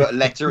 I'm going to put a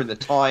letter in the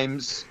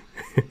Times.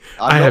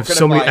 I have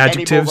so many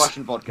adjectives. Any more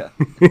Russian vodka.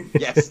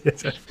 Yes.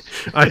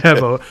 I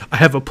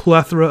have a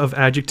plethora of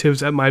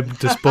adjectives at my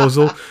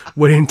disposal,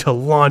 waiting to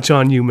launch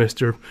on you,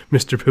 Mr.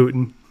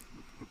 Putin.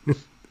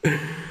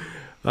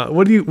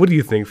 What do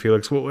you think,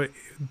 Felix?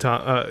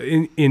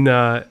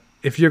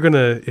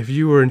 If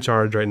you were in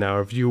charge right now,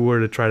 if you were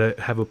to try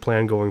to have a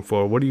plan going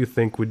forward, what do you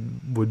think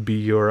would be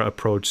your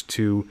approach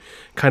to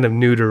kind of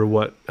neuter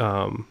what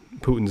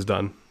Putin's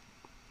done?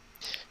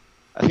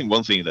 I think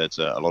one thing that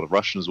a lot of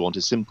Russians want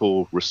is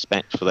simple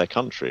respect for their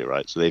country,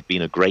 right? So they've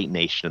been a great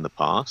nation in the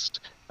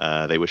past.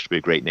 They wish to be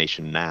a great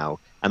nation now.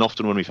 And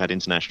often when we've had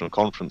international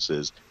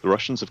conferences, the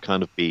Russians have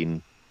kind of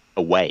been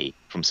away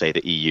from, say,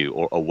 the EU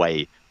or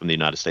away from the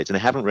United States, and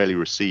they haven't really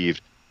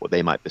received what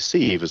they might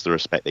perceive as the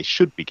respect they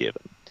should be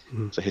given.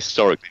 Mm-hmm. So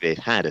historically, they've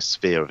had a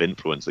sphere of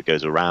influence that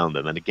goes around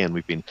them. And again,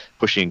 we've been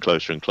pushing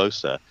closer and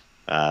closer.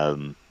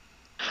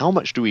 How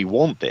much do we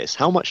want this?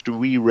 How much do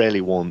we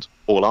really want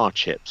all our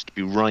chips to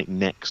be right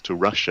next to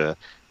Russia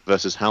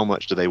versus how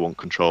much do they want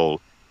control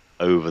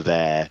over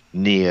there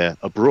near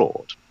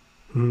abroad?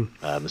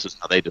 This is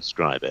how they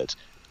describe it.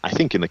 I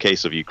think in the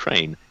case of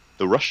Ukraine,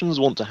 the Russians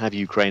want to have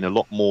Ukraine a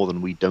lot more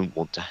than we don't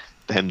want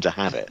them to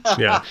have it.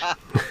 Yeah,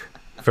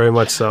 very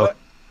much so.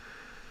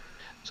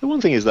 So one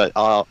thing is that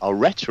our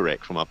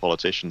rhetoric from our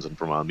politicians and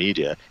from our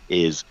media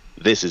is,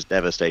 this is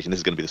devastating, this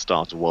is going to be the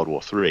start of World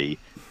War III.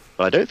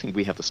 But I don't think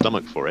we have the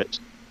stomach for it.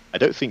 I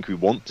don't think we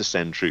want to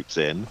send troops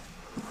in.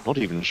 I'm not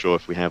even sure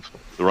if we have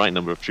the right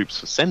number of troops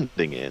for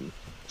sending in.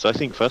 So I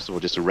think, first of all,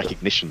 just a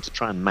recognition to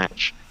try and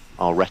match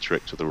our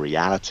rhetoric to the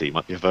reality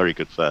might be a very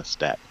good first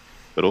step.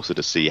 But also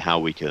to see how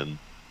we can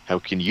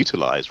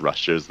utilize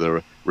Russia as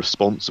the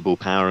responsible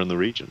power in the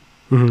region.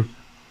 Mm-hmm.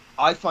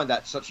 I find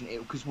that such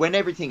because when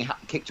everything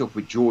kicked off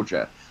with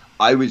Georgia,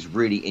 I was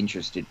really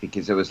interested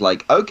because it was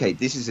like, okay,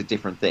 this is a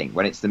different thing.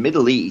 When it's the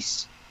Middle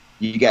East,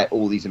 you get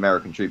all these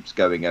American troops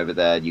going over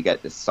there, and you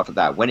get this stuff like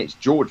that. When it's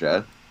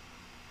Georgia,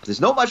 there's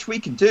not much we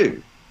can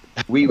do.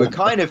 We were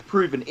kind of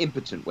proven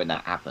impotent when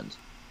that happened.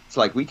 It's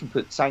like we can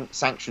put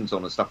sanctions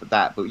on and stuff like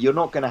that, but you're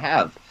not going to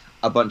have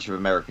a bunch of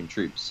American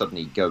troops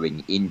suddenly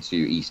going into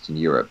Eastern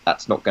Europe.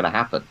 That's not going to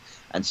happen.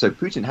 And so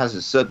Putin has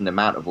a certain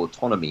amount of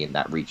autonomy in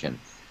that region.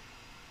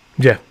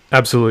 Yeah,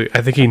 absolutely.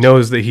 I think he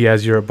knows that he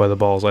has Europe by the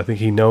balls. I think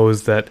he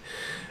knows that,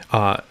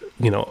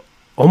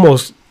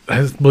 almost,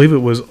 I believe it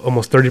was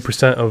almost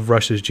 30% of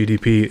Russia's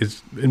GDP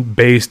is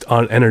based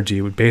on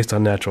energy, based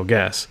on natural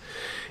gas.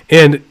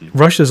 And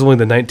Russia is only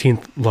the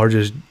 19th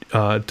largest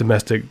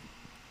domestic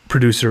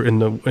producer in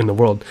the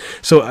world.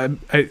 So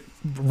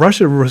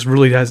Russia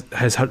really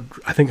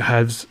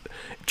has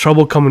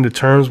trouble coming to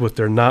terms with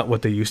they're not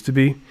what they used to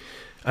be.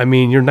 I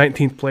mean, your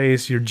 19th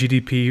place, your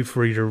GDP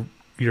for your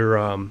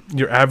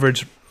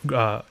average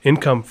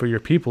income for your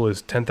people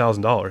is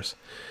 $10,000.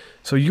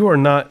 So you are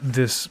not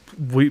this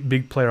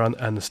big player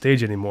on the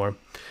stage anymore.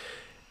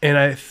 And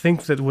I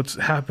think that what's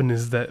happened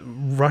is that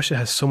Russia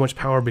has so much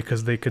power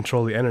because they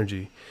control the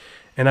energy.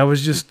 And I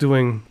was just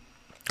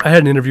I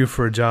had an interview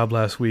for a job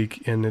last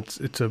week, and it's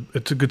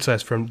a good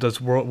sized firm, does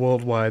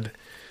worldwide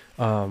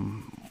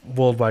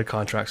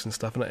contracts and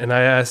stuff. And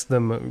I asked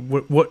them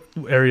what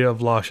area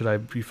of law should I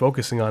be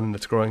focusing on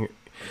that's growing,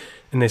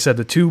 and they said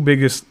the two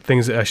biggest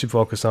things that I should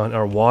focus on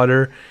are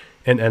water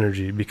and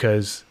energy,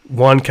 because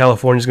one,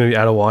 California is going to be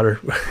out of water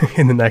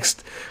in the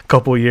next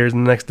couple of years,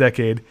 in the next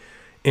decade,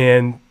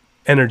 and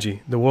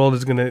energy. The world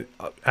is going to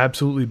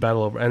absolutely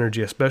battle over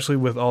energy, especially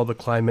with all the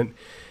climate.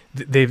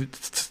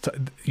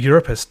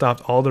 Europe has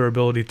stopped all their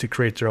ability to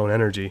create their own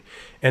energy,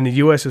 and the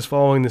U.S. is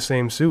following the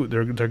same suit.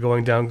 They're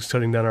going down,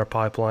 shutting down our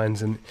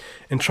pipelines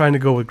and trying to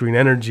go with green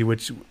energy,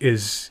 which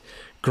is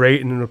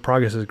great, and the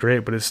progress is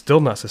great, but it's still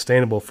not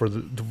sustainable for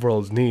the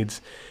world's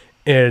needs.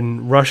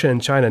 And Russia and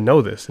China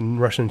know this,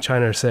 and Russia and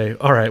China say,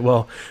 all right,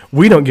 well,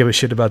 we don't give a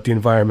shit about the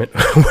environment.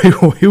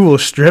 we will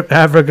strip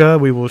Africa,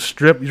 we will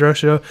strip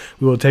Russia,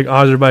 we will take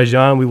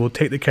Azerbaijan, we will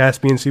take the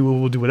Caspian Sea, we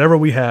will do whatever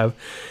we have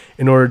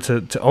in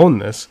order to own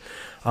this.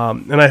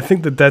 And I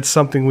think that that's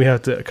something we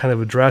have to kind of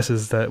address,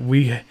 is that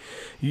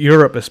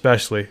Europe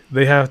especially,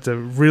 they have to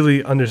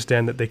really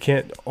understand that they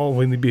can't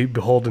only be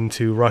beholden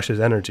to Russia's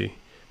energy,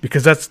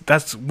 because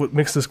that's what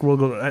makes this world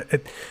go.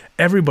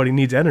 Everybody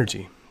needs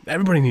energy.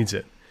 Everybody needs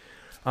it.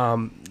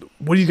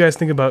 What do you guys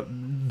think about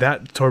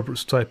that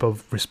type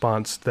of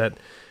response, that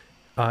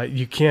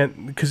you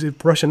can't, because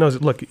if Russia knows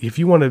it, look, if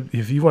you want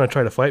to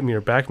try to fight me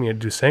or back me or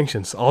do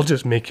sanctions, I'll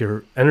just make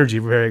your energy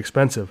very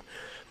expensive,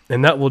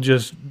 and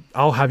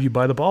I'll have you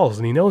by the balls,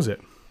 and he knows it.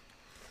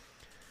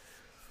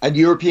 And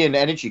European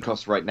energy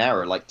costs right now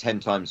are like 10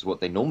 times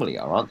what they normally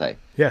are, aren't they?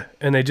 Yeah,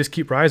 and they just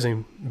keep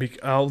rising.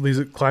 All these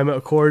climate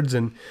accords,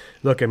 and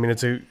look, I mean,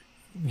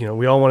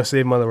 we all want to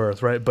save Mother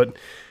Earth, right? But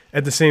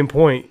at the same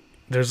point,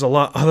 there's a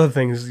lot other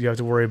things you have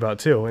to worry about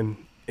too,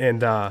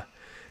 and to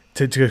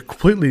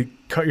completely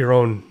cut your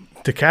own,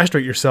 to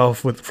castrate yourself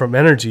from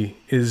energy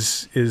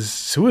is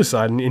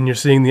suicide, and you're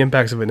seeing the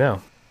impacts of it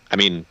now. I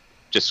mean,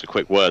 just a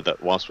quick word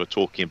that whilst we're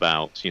talking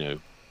about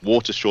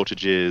water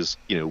shortages,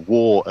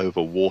 war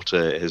over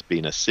water has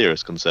been a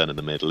serious concern in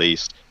the Middle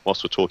East.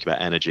 Whilst we're talking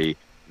about energy,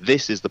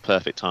 this is the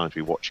perfect time to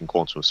be watching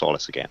Quantum of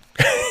Solace again.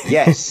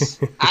 Yes,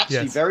 actually,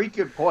 Yes. Very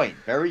good point.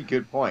 Very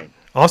good point.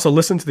 Also,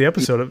 listen to the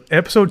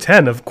episode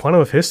 10 of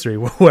Quantum of History,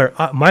 where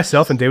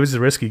myself and David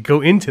Zarisky go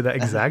into that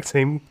exact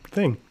same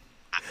thing.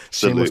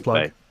 Shameless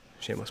plug.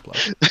 Shameless plug.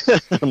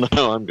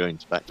 No, I'm going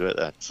back to it.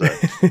 That's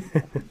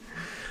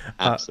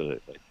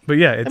absolutely. But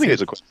yeah, I think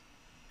it's a question.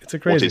 It's a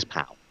crazy. What is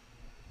power?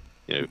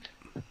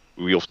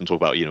 We often talk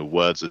about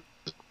words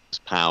as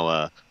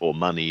power or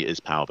money is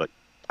power, but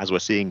as we're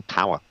seeing,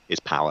 power is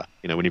power.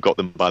 When you've got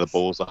them by the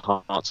balls, the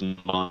hearts and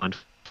mind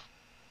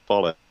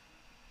follow.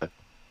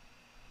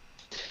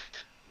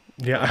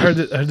 Yeah, I heard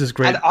this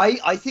great. And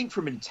I think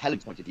from an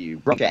intelligence point of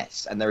view,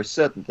 yes, and there are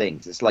certain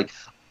things. It's like,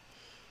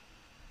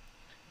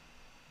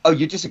 oh,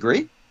 you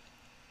disagree?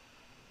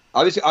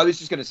 I was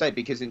just going to say,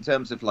 because in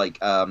terms of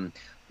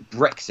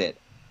Brexit,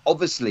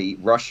 obviously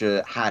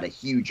Russia had a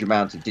huge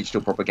amount of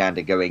digital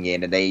propaganda going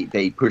in, and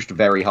they pushed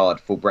very hard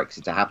for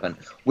Brexit to happen,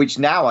 which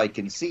now I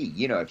can see,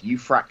 if you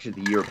fracture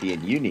the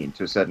European Union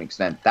to a certain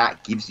extent,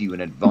 that gives you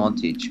an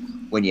advantage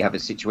when you have a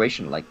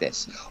situation like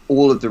this.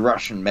 All of the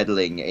Russian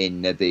meddling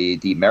in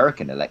the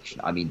American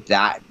election, I mean,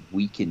 that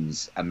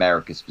weakens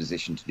America's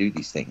position to do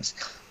these things.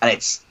 And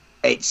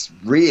it's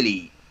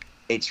really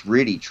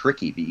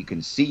tricky, but you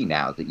can see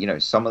now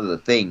that, some of the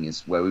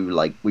things where we were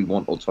like, we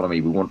want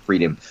autonomy, we want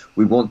freedom,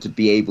 we want to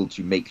be able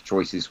to make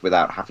choices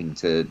without having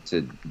to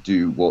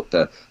do what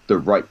the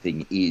right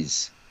thing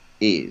is.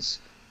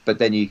 But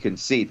then you can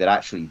see that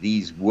actually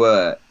these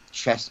were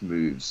chess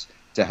moves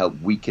to help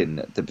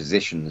weaken the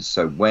positions.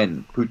 So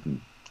when Putin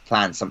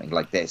plans something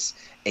like this,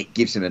 it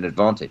gives him an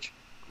advantage.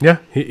 Yeah,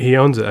 he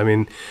owns it. I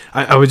mean,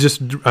 I was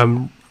just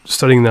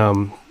studying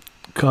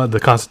the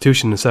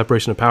Constitution and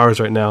separation of powers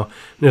right now.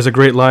 And there's a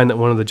great line that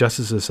one of the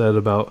justices said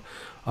about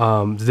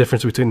the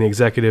difference between the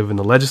executive and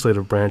the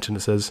legislative branch, and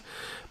it says,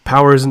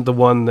 power isn't the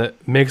one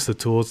that makes the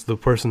tool, it's the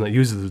person that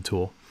uses the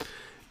tool.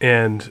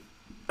 And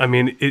I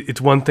mean, it's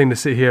one thing to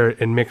sit here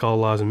and make all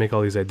laws and make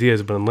all these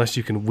ideas, but unless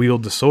you can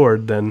wield the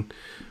sword, then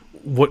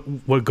what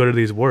good are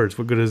these words?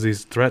 What good is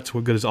these threats?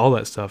 What good is all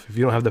that stuff? If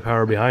you don't have the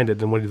power behind it,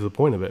 then what is the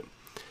point of it?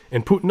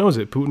 And Putin knows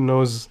it. Putin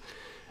knows.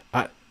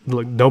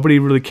 Look, nobody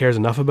really cares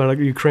enough about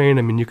Ukraine.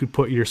 I mean, you could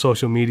put your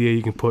social media,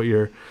 you can put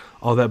your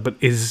all that, but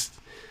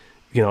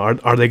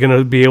are they going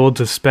to be able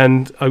to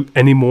spend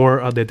any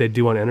more that they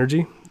do on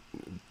energy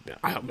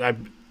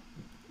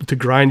to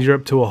grind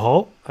Europe to a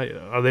halt?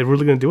 Are they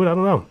really going to do it? I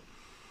don't know.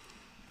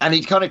 And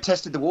he kind of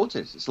tested the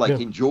waters. It's like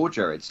in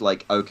Georgia, it's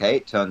like, okay,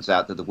 it turns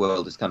out that the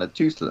world is kind of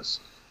toothless.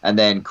 And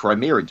then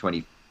Crimea in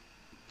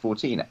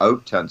 2014,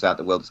 turns out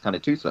the world is kind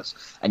of toothless.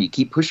 And you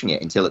keep pushing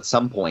it until at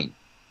some point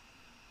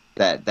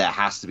that there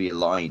has to be a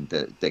line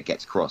that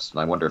gets crossed. And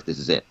I wonder if this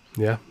is it.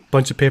 Yeah,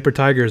 bunch of paper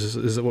tigers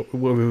is what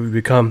we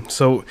become.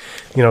 So,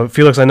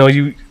 Felix, I know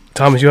you,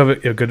 Thomas, you have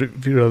a good.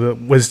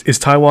 Is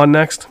Taiwan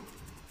next?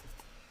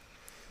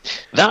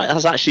 That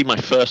was actually my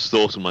first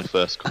thought and my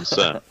first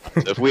concern.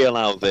 So if we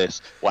allow this,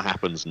 what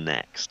happens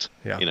next?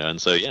 Yeah. And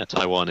so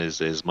Taiwan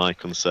is my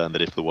concern,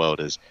 that if the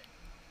world is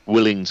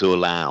willing to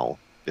allow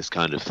this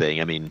kind of thing,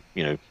 I mean,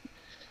 as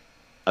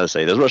I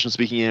say, there's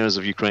Russian-speaking areas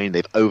of Ukraine.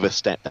 They've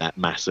overstepped that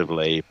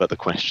massively. But the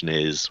question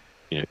is,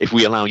 if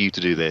we allow you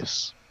to do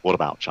this, what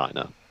about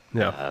China?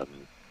 Yeah.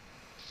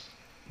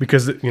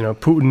 Because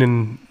Putin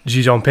and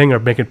Xi Jinping are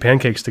making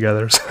pancakes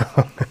together. So.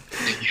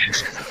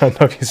 I don't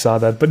know if you saw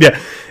that, but yeah,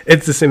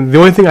 it's the same. The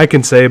only thing I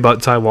can say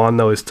about Taiwan,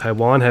 though, is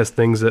Taiwan has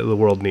things that the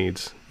world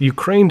needs.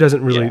 Ukraine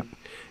doesn't really.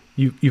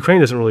 Ukraine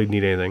doesn't really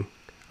need anything.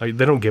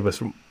 They don't give us.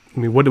 I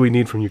mean, what do we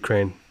need from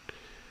Ukraine?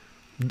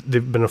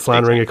 They've been a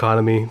floundering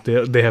economy.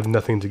 They have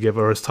nothing to give.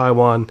 Whereas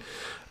Taiwan,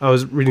 I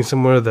was reading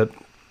somewhere that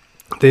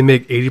they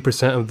make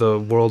 80% of the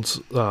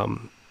world's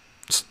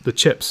the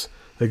chips.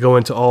 They go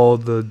into all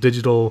the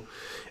digital.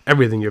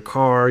 Everything, your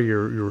car,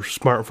 your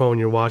smartphone,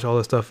 your watch, all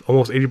that stuff.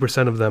 Almost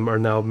 80% of them are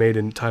now made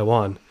in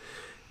Taiwan,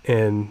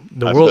 and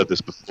I've heard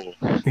this before.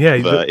 Yeah,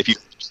 if you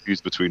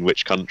choose between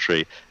which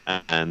country,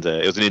 and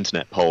it was an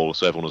internet poll,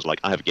 so everyone was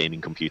like, "I have a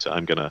gaming computer.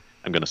 I'm gonna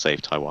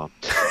save Taiwan."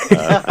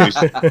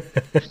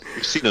 We've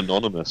seen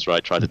Anonymous,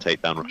 right, try to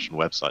take down Russian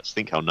websites.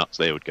 Think how nuts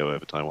they would go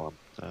over Taiwan.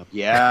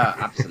 Yeah,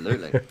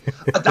 absolutely.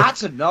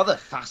 That's another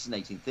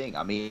fascinating thing.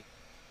 I mean,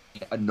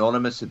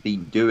 Anonymous have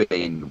been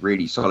doing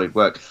really solid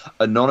work.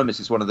 Anonymous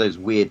is one of those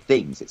weird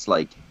things. It's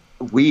like,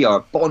 we are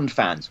Bond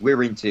fans.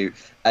 We're into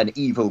an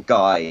evil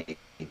guy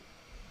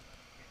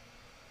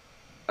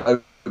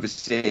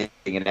overseeing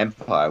an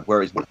empire,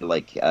 whereas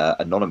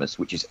Anonymous,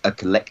 which is a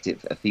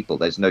collective of people.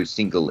 There's no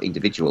single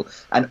individual.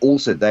 And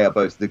also, they are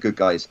both the good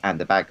guys and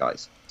the bad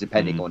guys,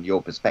 depending on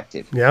your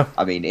perspective. Yeah.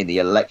 I mean, in the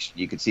election,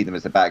 you could see them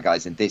as the bad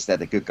guys. In this, they're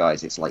the good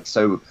guys. It's like,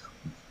 so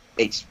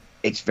it's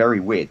very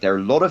weird. There are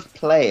a lot of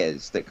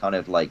players that kind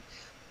of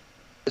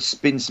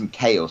spin some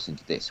chaos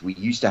into this. We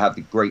used to have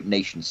the great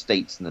nation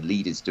states and the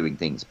leaders doing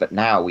things, but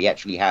now we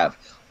actually have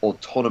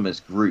autonomous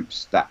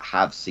groups that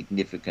have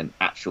significant,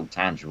 actual,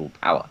 tangible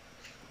power.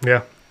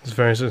 Yeah, it's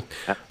very interesting.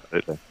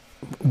 Absolutely.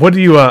 What do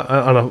you,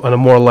 on a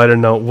more lighter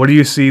note, what do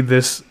you see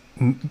this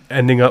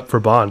ending up for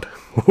Bond?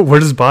 Where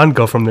does Bond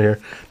go from there?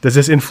 Does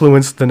this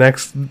influence the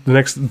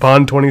next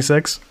Bond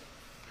 26?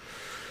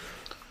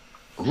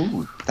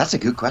 Ooh, that's a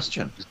good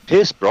question.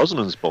 Pierce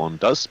Brosnan's Bond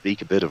does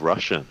speak a bit of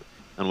Russian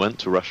and went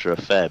to Russia a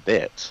fair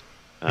bit.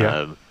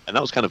 And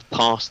that was kind of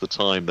past the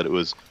time that it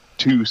was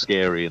too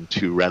scary and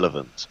too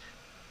relevant.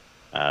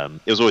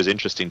 It was always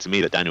interesting to me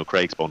that Daniel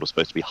Craig's Bond was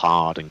supposed to be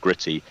hard and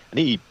gritty, and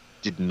he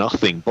did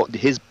nothing. But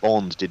his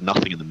Bond did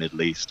nothing in the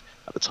Middle East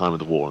at the time of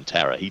the War on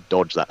Terror. He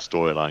dodged that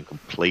storyline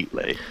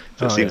completely.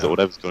 So it seems that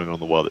whatever's going on in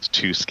the world that's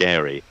too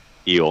scary,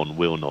 Eon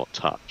will not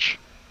touch.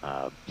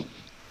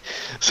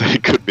 So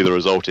it could be the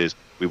result is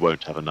we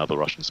won't have another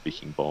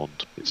Russian-speaking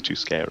Bond. It's too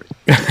scary.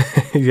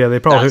 Yeah, they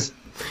probably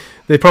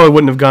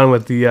wouldn't have gone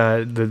with the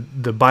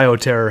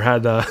bioterror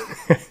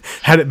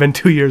had it been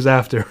 2 years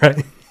after,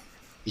 right?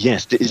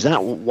 Yes, is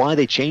that why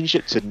they changed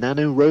it to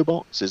nano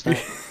robots? Is that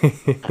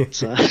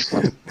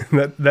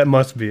that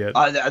must be it?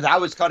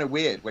 That was kind of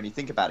weird when you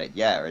think about it.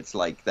 Yeah, it's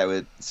like there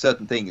were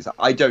certain things.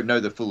 I don't know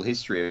the full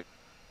history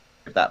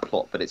of that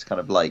plot, but it's kind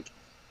of like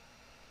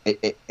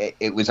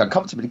it was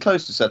uncomfortably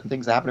close to certain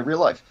things that happen in real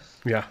life.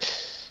 Yeah.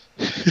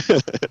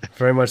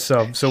 Very much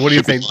so. So what do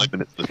you think? 5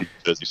 minutes in the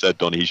future, as you said,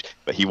 Donnie,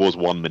 but he was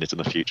 1 minute in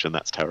the future, and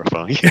that's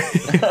terrifying.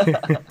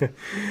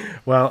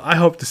 Well, I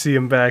hope to see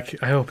him back.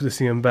 I hope to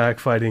see him back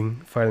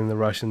fighting the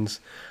Russians.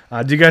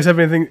 Do you guys have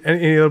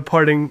any other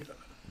parting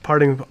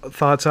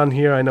thoughts on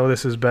here? I know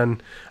this has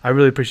been. I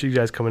really appreciate you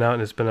guys coming out,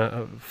 and it's been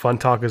a fun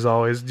talk as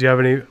always. Do you have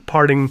any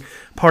parting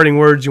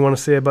words you want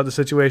to say about the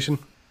situation?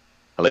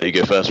 I'll let you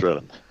go first,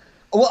 Roland.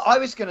 Well, I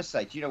was going to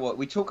say, do you know what?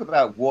 We talk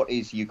about what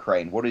is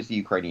Ukraine, what is the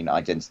Ukrainian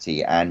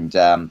identity, and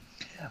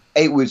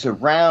it was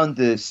around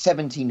the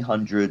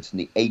 1700s and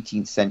the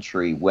 18th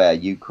century where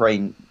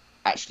Ukraine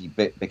actually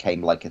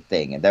became like a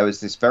thing. And there was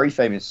this very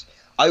famous...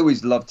 I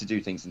always love to do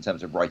things in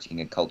terms of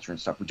writing and culture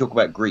and stuff. We talk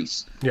about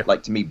Greece. Yeah.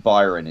 Like, to me,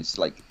 Byron is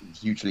like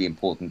hugely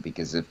important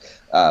because of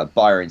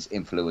Byron's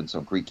influence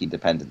on Greek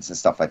independence and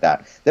stuff like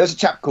that. There was a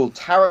chap called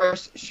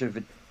Taras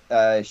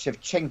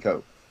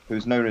Shevchenko,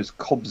 who's known as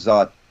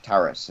Kobzar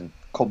Taras, and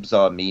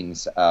Kobzar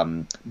means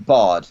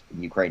bard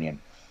in Ukrainian,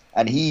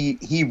 and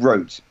he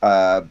wrote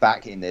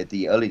back in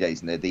the early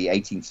days in the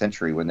 18th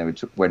century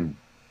when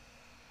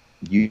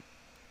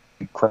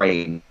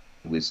Ukraine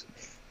was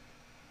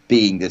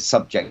being the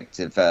subject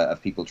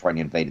of people trying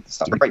to invade the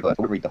stuff. Great book.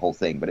 I won't read the whole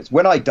thing, but it's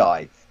when I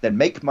die, then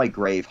make my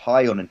grave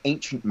high on an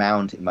ancient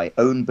mound in my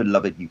own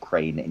beloved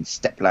Ukraine, in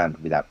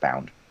steppeland without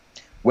bound,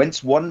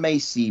 whence one may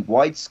see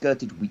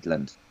wide-skirted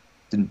wheatland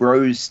and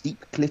Bro's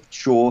steep-cliffed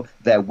shore,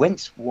 there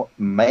whence what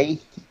may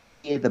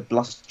hear the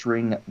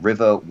blustering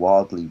river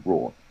wildly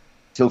roar,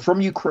 till from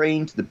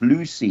Ukraine to the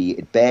blue sea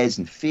it bears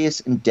in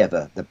fierce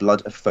endeavour the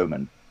blood of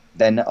foemen,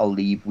 then I'll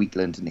leave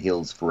Wheatland and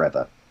Hills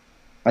forever.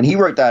 And he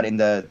wrote that in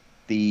the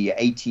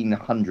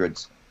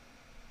 1800s,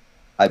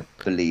 I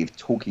believe,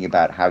 talking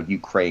about how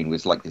Ukraine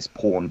was like this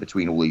pawn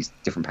between all these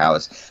different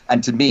powers.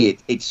 And to me,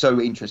 it's so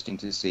interesting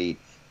to see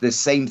the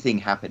same thing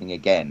happening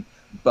again,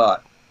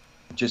 but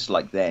just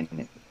like then,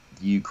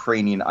 the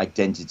Ukrainian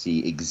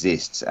identity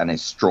exists and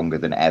is stronger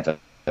than ever.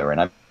 And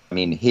I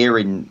mean, here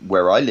in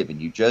where I live in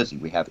New Jersey,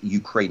 we have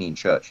Ukrainian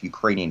church,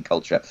 Ukrainian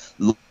culture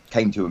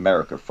came to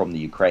America from the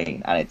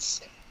Ukraine, and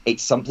it's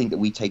something that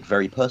we take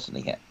very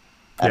personally here.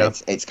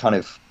 And it's kind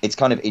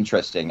of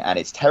interesting, and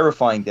it's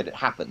terrifying that it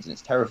happens, and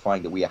it's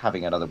terrifying that we are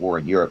having another war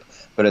in Europe.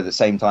 But at the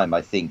same time,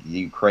 I think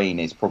Ukraine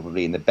is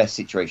probably in the best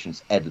situation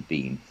it's ever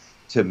been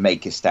to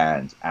make a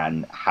stand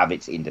and have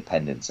its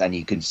independence. And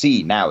you can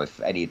see now,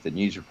 if any of the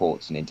news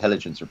reports and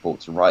intelligence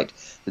reports are right,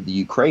 that the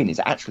Ukraine is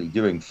actually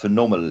doing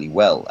phenomenally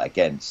well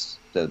against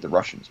the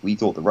Russians. We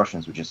thought the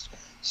Russians would just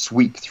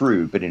sweep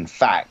through, but in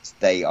fact,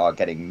 they are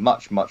getting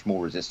much, much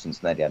more resistance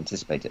than they'd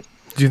anticipated.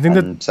 Do you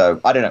think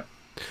So, I don't know.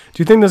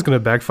 Do you think that's going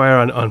to backfire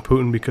on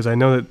Putin? Because I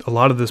know that a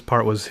lot of this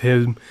part was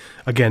him,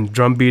 again,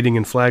 drum beating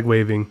and flag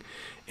waving,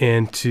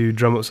 and to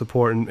drum up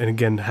support and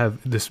again, have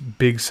this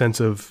big sense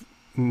of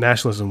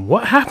nationalism.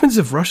 What happens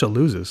if Russia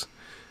loses?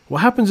 What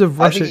happens if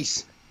Russia...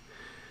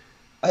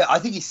 I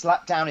think he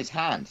slapped down his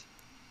hand,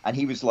 and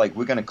he was like,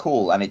 we're going to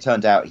call, and it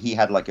turned out he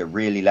had like a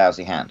really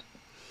lousy hand.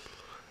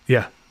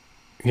 Yeah.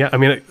 Yeah, I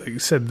mean, like I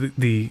said,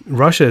 the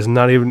Russia is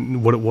not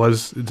even what it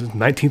was. It's the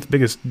 19th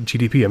biggest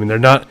GDP. I mean, they're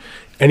not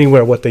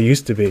anywhere what they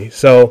used to be.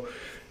 So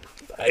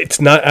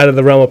it's not out of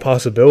the realm of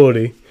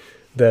possibility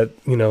that,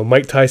 you know,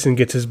 Mike Tyson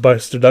gets his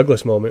Buster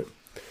Douglas moment,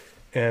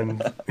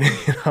 and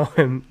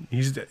and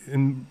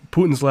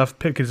Putin's left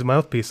pick his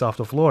mouthpiece off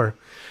the floor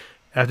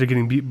after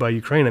getting beat by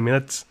Ukraine. I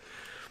mean,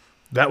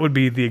 that would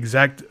be the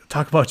exact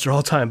talk about your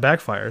all-time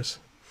backfires.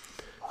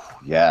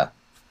 Yeah.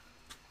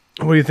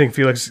 What do you think,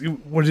 Felix?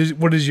 What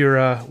is your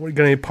got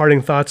any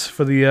parting thoughts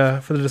for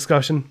the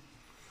discussion?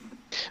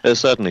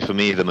 Certainly, for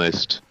me, the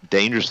most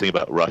dangerous thing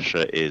about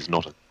Russia is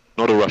not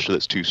a Russia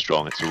that's too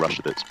strong. It's a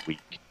Russia that's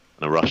weak,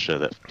 and a Russia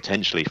that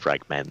potentially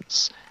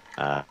fragments.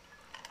 And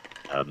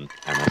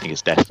I think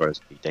its death throes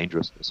can be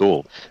dangerous for us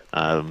all.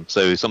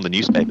 So some of the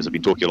newspapers have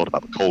been talking a lot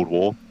about the Cold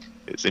War.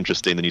 It's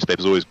interesting. The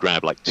newspapers always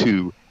grab like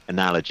two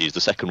analogies: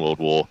 the Second World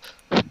War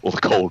or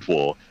the Cold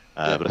War.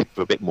 But I think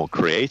we're a bit more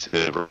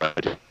creative,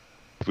 right?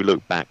 If we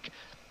look back,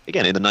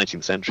 again, in the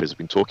 19th century, as we've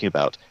been talking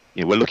about,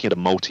 you know, we're looking at a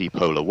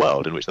multipolar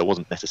world in which there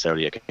wasn't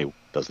necessarily, okay,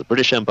 there's the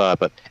British Empire,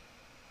 but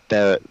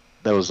there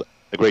was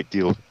a great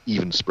deal of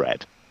even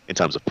spread in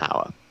terms of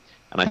power.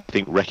 And I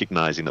think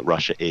recognizing that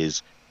Russia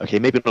is, okay,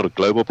 maybe not a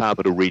global power,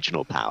 but a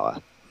regional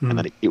power, and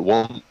that it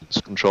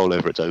wants control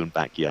over its own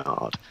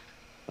backyard.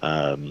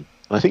 And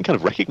I think kind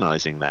of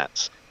recognizing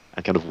that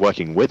and kind of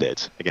working with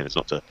it, again, it's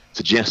not to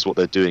suggest what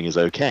they're doing is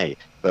okay,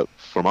 but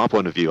from our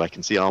point of view, I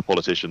can see our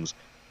politicians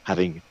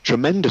having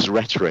tremendous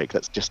rhetoric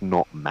that's just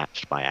not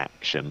matched by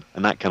action,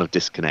 and that kind of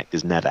disconnect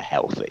is never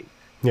healthy.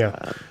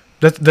 Yeah,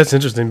 that's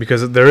interesting,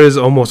 because there is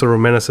almost a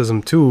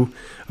romanticism too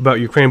about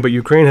Ukraine, but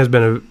Ukraine has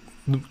been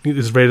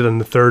is rated on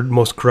the third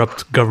most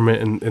corrupt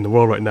government in the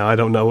world right now. I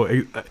don't know.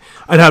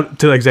 I'd have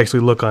to exactly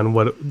look on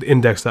what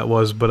index that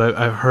was, but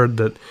I've heard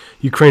that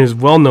Ukraine is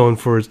well known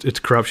for its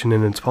corruption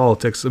and its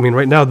politics. I mean,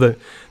 right now the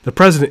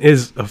president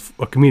is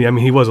a comedian. I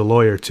mean, he was a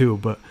lawyer too,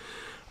 but.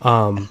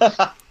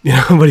 You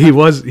know, but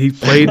he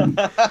played.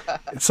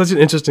 It's such an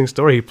interesting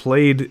story. He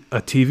played a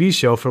TV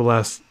show from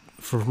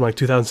like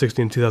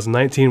 2016 to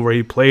 2019, where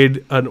he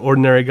played an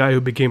ordinary guy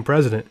who became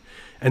president,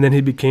 and then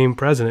he became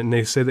president. And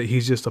they say that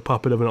he's just a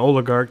puppet of an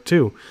oligarch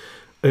too,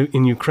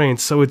 in Ukraine.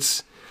 So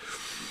it's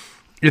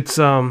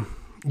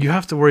you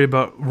have to worry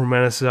about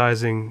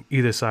romanticizing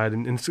either side,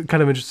 and it's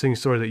kind of interesting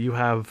story that you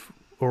have,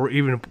 or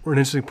even an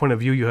interesting point of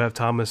view you have,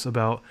 Thomas,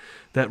 about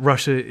that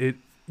Russia it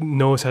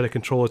knows how to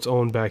control its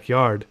own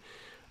backyard.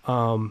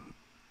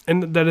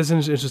 And that is an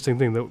interesting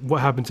thing, that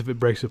what happens if it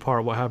breaks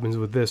apart? What happens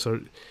with this?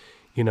 Or,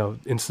 you know,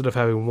 instead of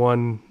having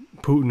one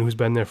Putin who's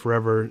been there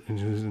forever and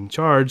who's in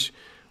charge,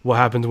 what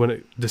happens when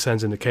it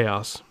descends into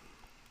chaos?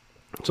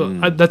 So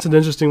that's an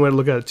interesting way to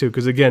look at it too,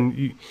 because again,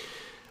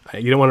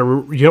 you don't want to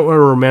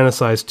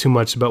romanticize too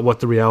much about what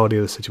the reality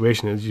of the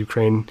situation is.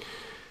 Ukraine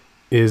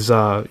is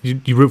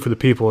you root for the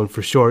people, and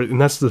for sure,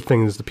 and that's the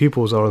thing, is the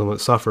people are the ones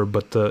that suffer,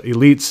 but the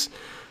elites,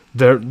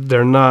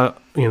 they're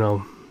not, you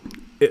know,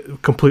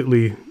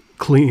 completely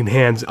clean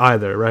hands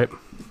either, right?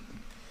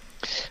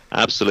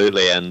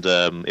 Absolutely, and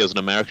it was an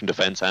American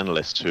defense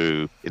analyst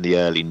who, in the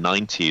early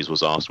 90s,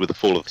 was asked, with the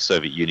fall of the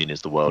Soviet Union,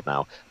 is the world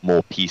now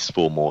more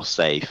peaceful, more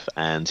safe?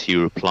 And he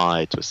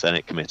replied to a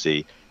Senate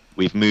committee,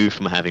 we've moved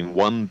from having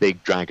one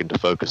big dragon to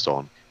focus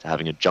on to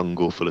having a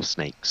jungle full of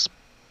snakes.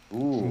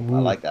 Ooh, I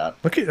like that.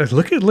 Look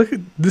at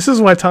this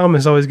is why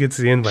Thomas always gets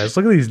the invites.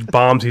 Look at these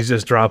bombs he's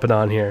just dropping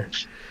on here.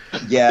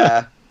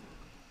 Yeah.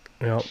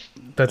 You know,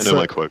 that's I know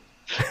my quote.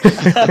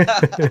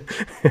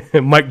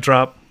 Mic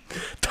drop.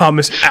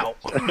 Thomas out.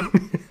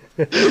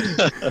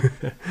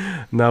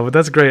 No, but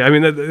that's great. I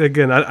mean,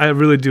 again, I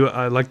really do.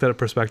 I like that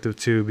perspective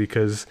too,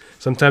 because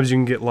sometimes you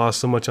can get lost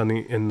so much on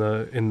in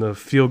the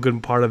feel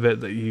good part of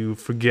it that you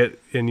forget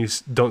and you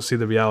don't see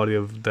the reality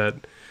of that.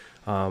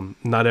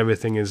 Not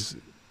everything is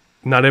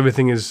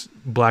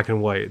black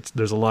and white.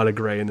 There's a lot of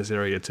gray in this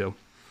area too.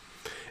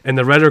 And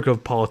the rhetoric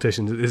of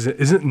politicians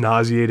isn't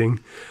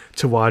nauseating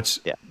to watch.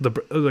 Yeah.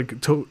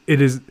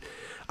 It is.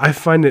 I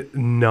find it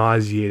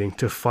nauseating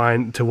to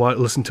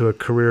listen to a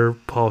career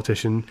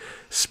politician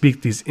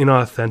speak these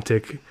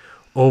inauthentic,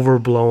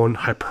 overblown,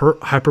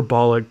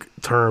 hyperbolic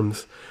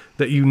terms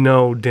that you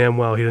know damn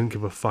well he doesn't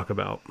give a fuck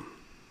about.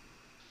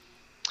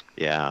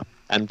 Yeah,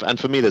 and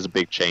for me, there's a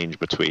big change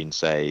between,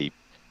 say,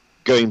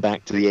 going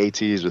back to the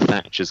 80s with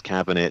Thatcher's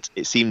cabinet.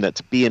 It seemed that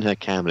to be in her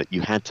cabinet, you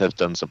had to have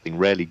done something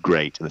really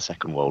great in the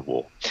Second World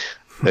War.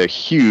 A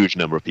huge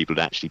number of people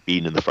had actually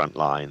been in the front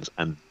lines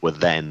and were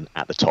then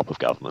at the top of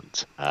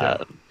government.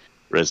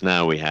 Whereas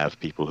now we have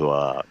people who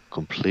are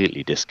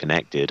completely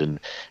disconnected, and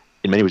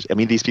in many ways, I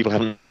mean, these people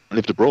haven't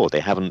lived abroad.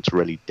 They haven't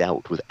really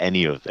dealt with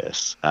any of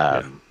this.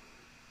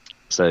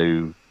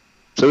 So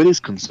it is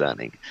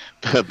concerning,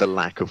 the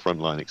lack of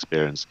frontline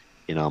experience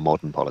in our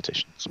modern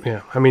politicians.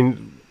 Yeah, I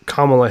mean,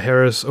 Kamala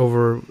Harris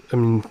not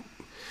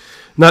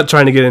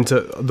trying to get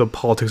into the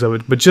politics of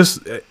it, but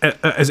just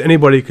as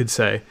anybody could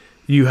say,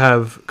 you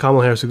have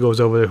Kamala Harris who goes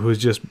over there, who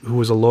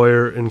was a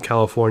lawyer in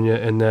California,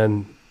 and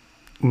then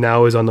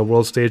now is on the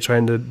world stage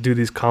trying to do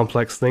these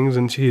complex things,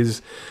 and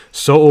she's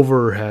so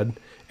over her head,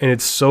 and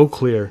it's so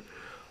clear.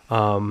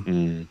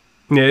 Yeah,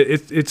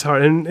 it's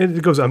hard, and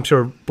it goes. I'm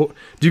sure. How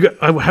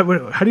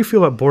do you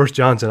feel about Boris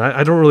Johnson?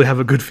 I don't really have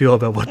a good feel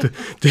about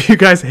do you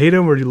guys hate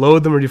him, or do you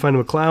loathe him, or do you find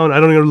him a clown?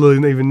 I don't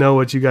really even know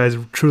what you guys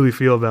truly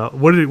feel about.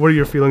 What are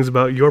your feelings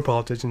about your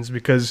politicians?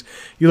 Because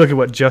you look at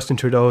what Justin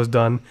Trudeau has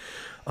done.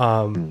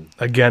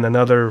 Again,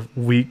 another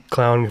weak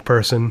clown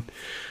person.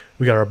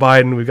 We got our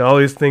Biden. We got all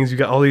these things. You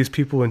got all these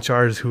people in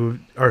charge who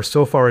are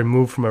so far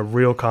removed from a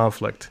real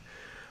conflict.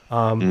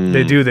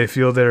 They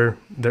feel they're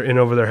in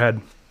over their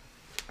head.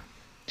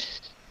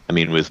 I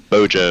mean, with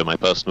Bojo, my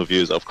personal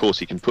views, of course,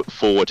 he can put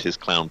forward his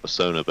clown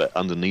persona, but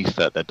underneath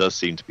that, there does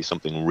seem to be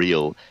something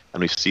real.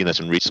 And we've seen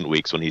that in recent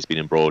weeks when he's been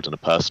embroiled in a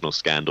personal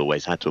scandal where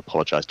he's had to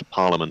apologise to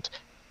Parliament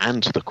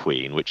and to the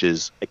Queen, which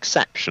is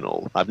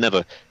exceptional. I've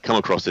never come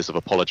across this of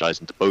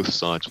apologising to both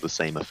sides for the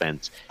same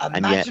offence.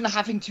 Imagine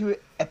having to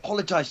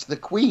apologise to the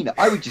Queen.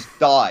 I would just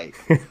die.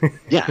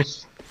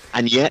 Yes.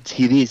 And yet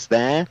he is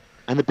there.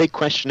 And the big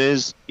question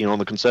is, on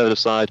the Conservative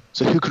side,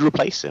 so who could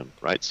replace him,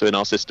 right? So in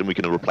our system, we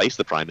can replace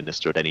the Prime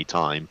Minister at any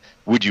time.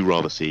 Would you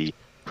rather see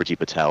Priti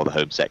Patel, the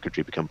Home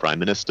Secretary, become Prime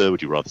Minister?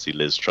 Would you rather see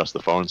Liz Truss,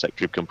 the Foreign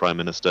Secretary, become Prime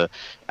Minister?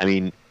 I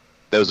mean,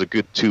 there was a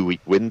good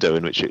 2-week window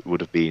in which it would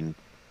have been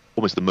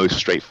almost the most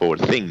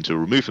straightforward thing to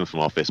remove him from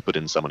office, put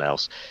in someone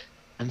else.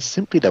 And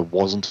simply there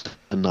wasn't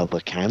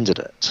another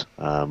candidate.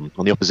 On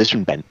the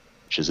opposition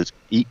benches, it's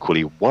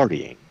equally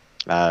worrying.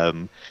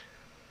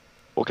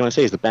 What can I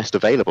say is the best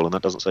available, and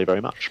that doesn't say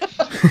very much.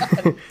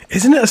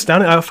 Isn't it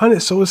astounding? I find it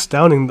so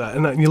astounding that,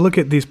 and you look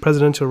at these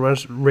presidential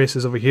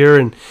races over here,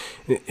 and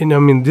I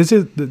mean, this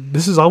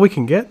is all we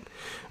can get.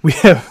 We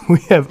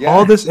have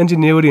all this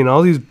ingenuity and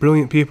all these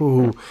brilliant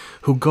people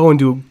who go and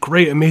do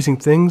great, amazing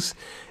things,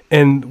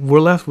 and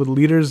we're left with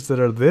leaders that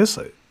are this.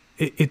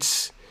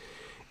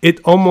 It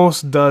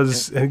almost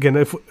does. And again,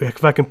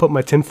 if I can put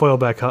my tinfoil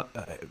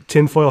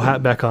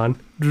hat back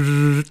on.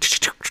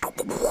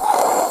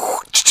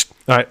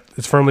 All right,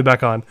 it's firmly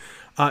back on.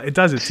 It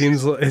does. It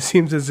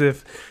seems as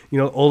if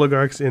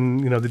oligarchs in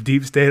the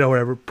deep state or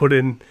whatever put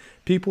in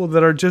people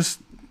that are just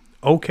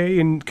okay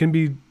and can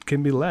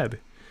be led,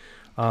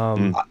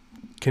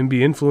 can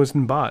be influenced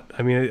and bought.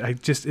 I mean,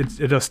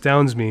 it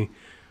astounds me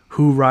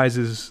who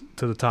rises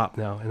to the top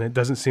now, and it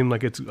doesn't seem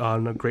like it's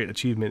on a great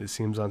achievement. It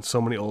seems on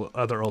so many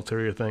other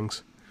ulterior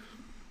things.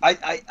 I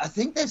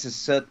think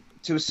there's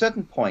to a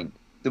certain point.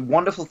 The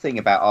wonderful thing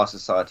about our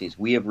society is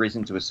we have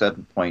risen to a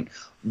certain point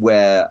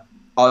where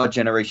our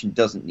generation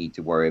doesn't need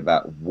to worry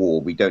about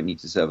war. We don't need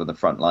to serve on the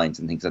front lines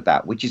and things like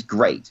that, which is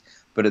great.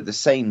 But at the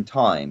same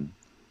time,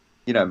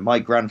 my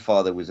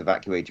grandfather was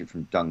evacuated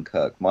from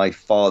Dunkirk. My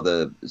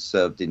father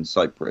served in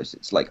Cyprus.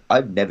 It's like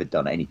I've never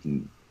done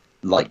anything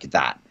like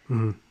that.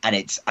 Mm-hmm.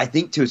 And I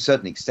think to a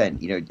certain extent,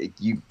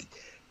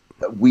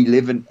 we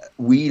live in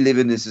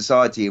a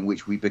society in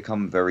which we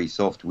become very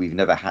soft. We've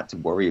never had to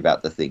worry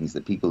about the things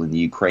that people in the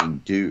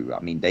Ukraine do.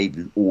 I mean,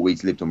 they've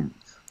always lived on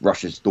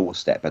Russia's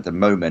doorstep. At the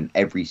moment,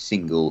 every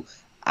single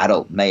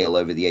adult male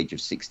over the age of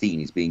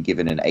 16 is being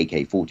given an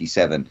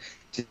AK-47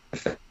 to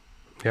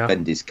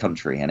defend his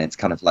country. And it's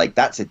kind of like,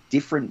 that's a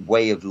different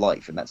way of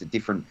life, and that's a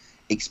different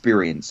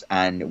experience.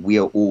 And we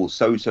are all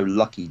so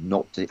lucky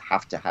not to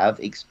have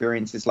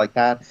experiences like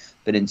that.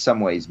 But in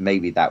some ways,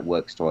 maybe that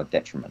works to our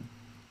detriment.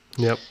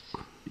 Yep.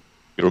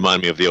 You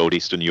remind me of the old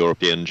Eastern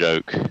European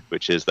joke,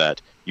 which is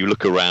that you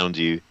look around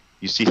you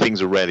see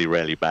things are really,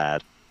 really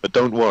bad, but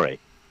don't worry,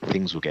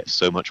 things will get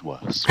so much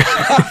worse.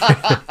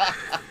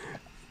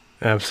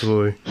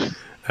 Absolutely.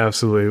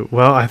 Absolutely.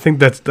 Well, I think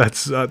that's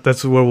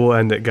where we'll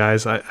end it,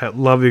 guys. I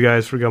love you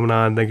guys for coming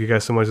on. Thank you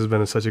guys so much. It's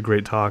been such a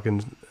great talk,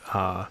 and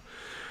we're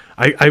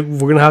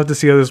gonna have to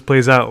see how this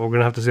plays out. We're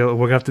gonna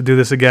have to do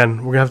this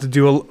again. We're gonna have to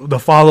do the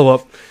follow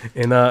up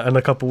in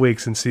a couple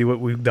weeks and see what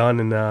we've done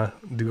and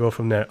to go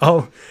from there.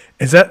 Oh,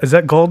 is that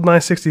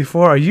GoldenEye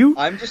 64? Are you?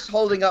 I'm just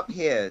holding up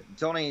here,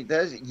 Donnie.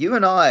 There's you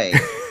and I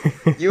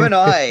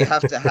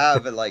have to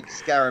have a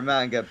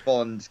Scaramanga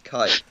Bond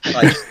type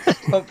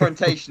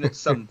confrontation at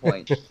some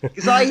point,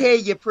 because I hear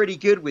you're pretty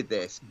good with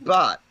this,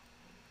 but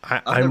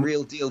I'm the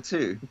real deal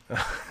too.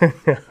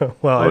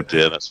 Well, oh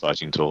dear, that's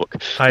fighting talk.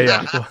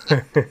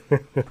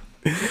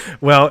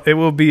 Well, it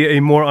will be a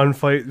more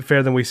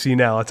unfair than we see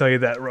now. I'll tell you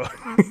that, Ron.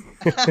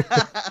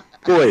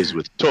 Boys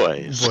with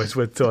toys. Boys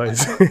with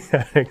toys.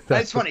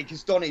 It's funny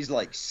because Donnie's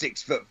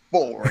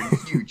 6'4"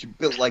 and huge, and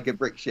built like a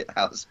brick shit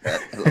house.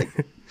 But,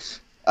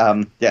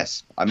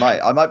 yes, I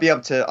might be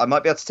able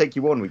to take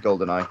you on with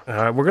GoldenEye. All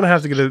right, we're gonna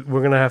have to get a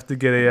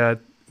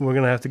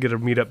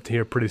meetup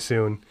here pretty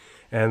soon.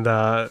 And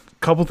a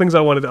couple things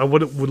I would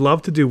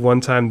love to do one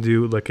time,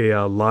 do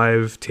a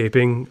live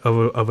taping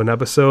of an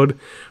episode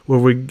where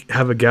we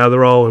have a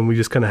gather all and we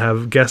just kind of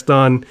have guests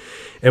on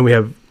and we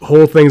have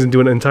whole things and do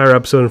an entire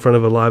episode in front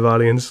of a live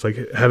audience,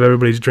 have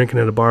everybody drinking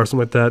at a bar or something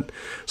like that.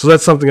 So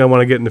that's something I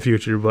want to get in the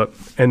future.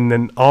 And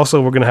then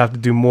also we're going to have to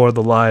do more of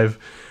the live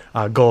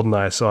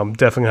GoldenEye. So I'm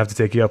definitely going to have to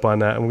take you up on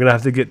that. And we're going to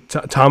have to get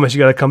Thomas, you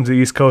got to come to the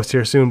East Coast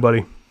here soon,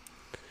 buddy.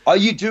 Are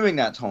you doing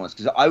that, Thomas?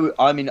 Because I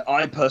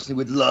personally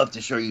would love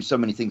to show you so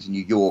many things in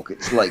New York.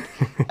 It's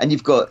and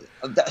you've got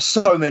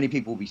so many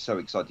people will be so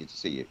excited to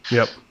see you.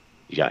 Yep.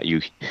 Yeah,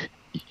 you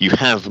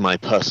have my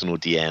personal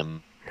DM.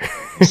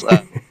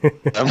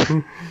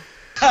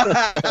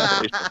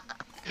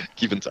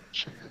 Keep in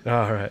touch.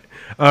 All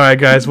right,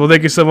 guys. Well,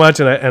 thank you so much,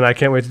 and I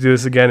can't wait to do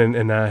this again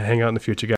and hang out in the future, guys.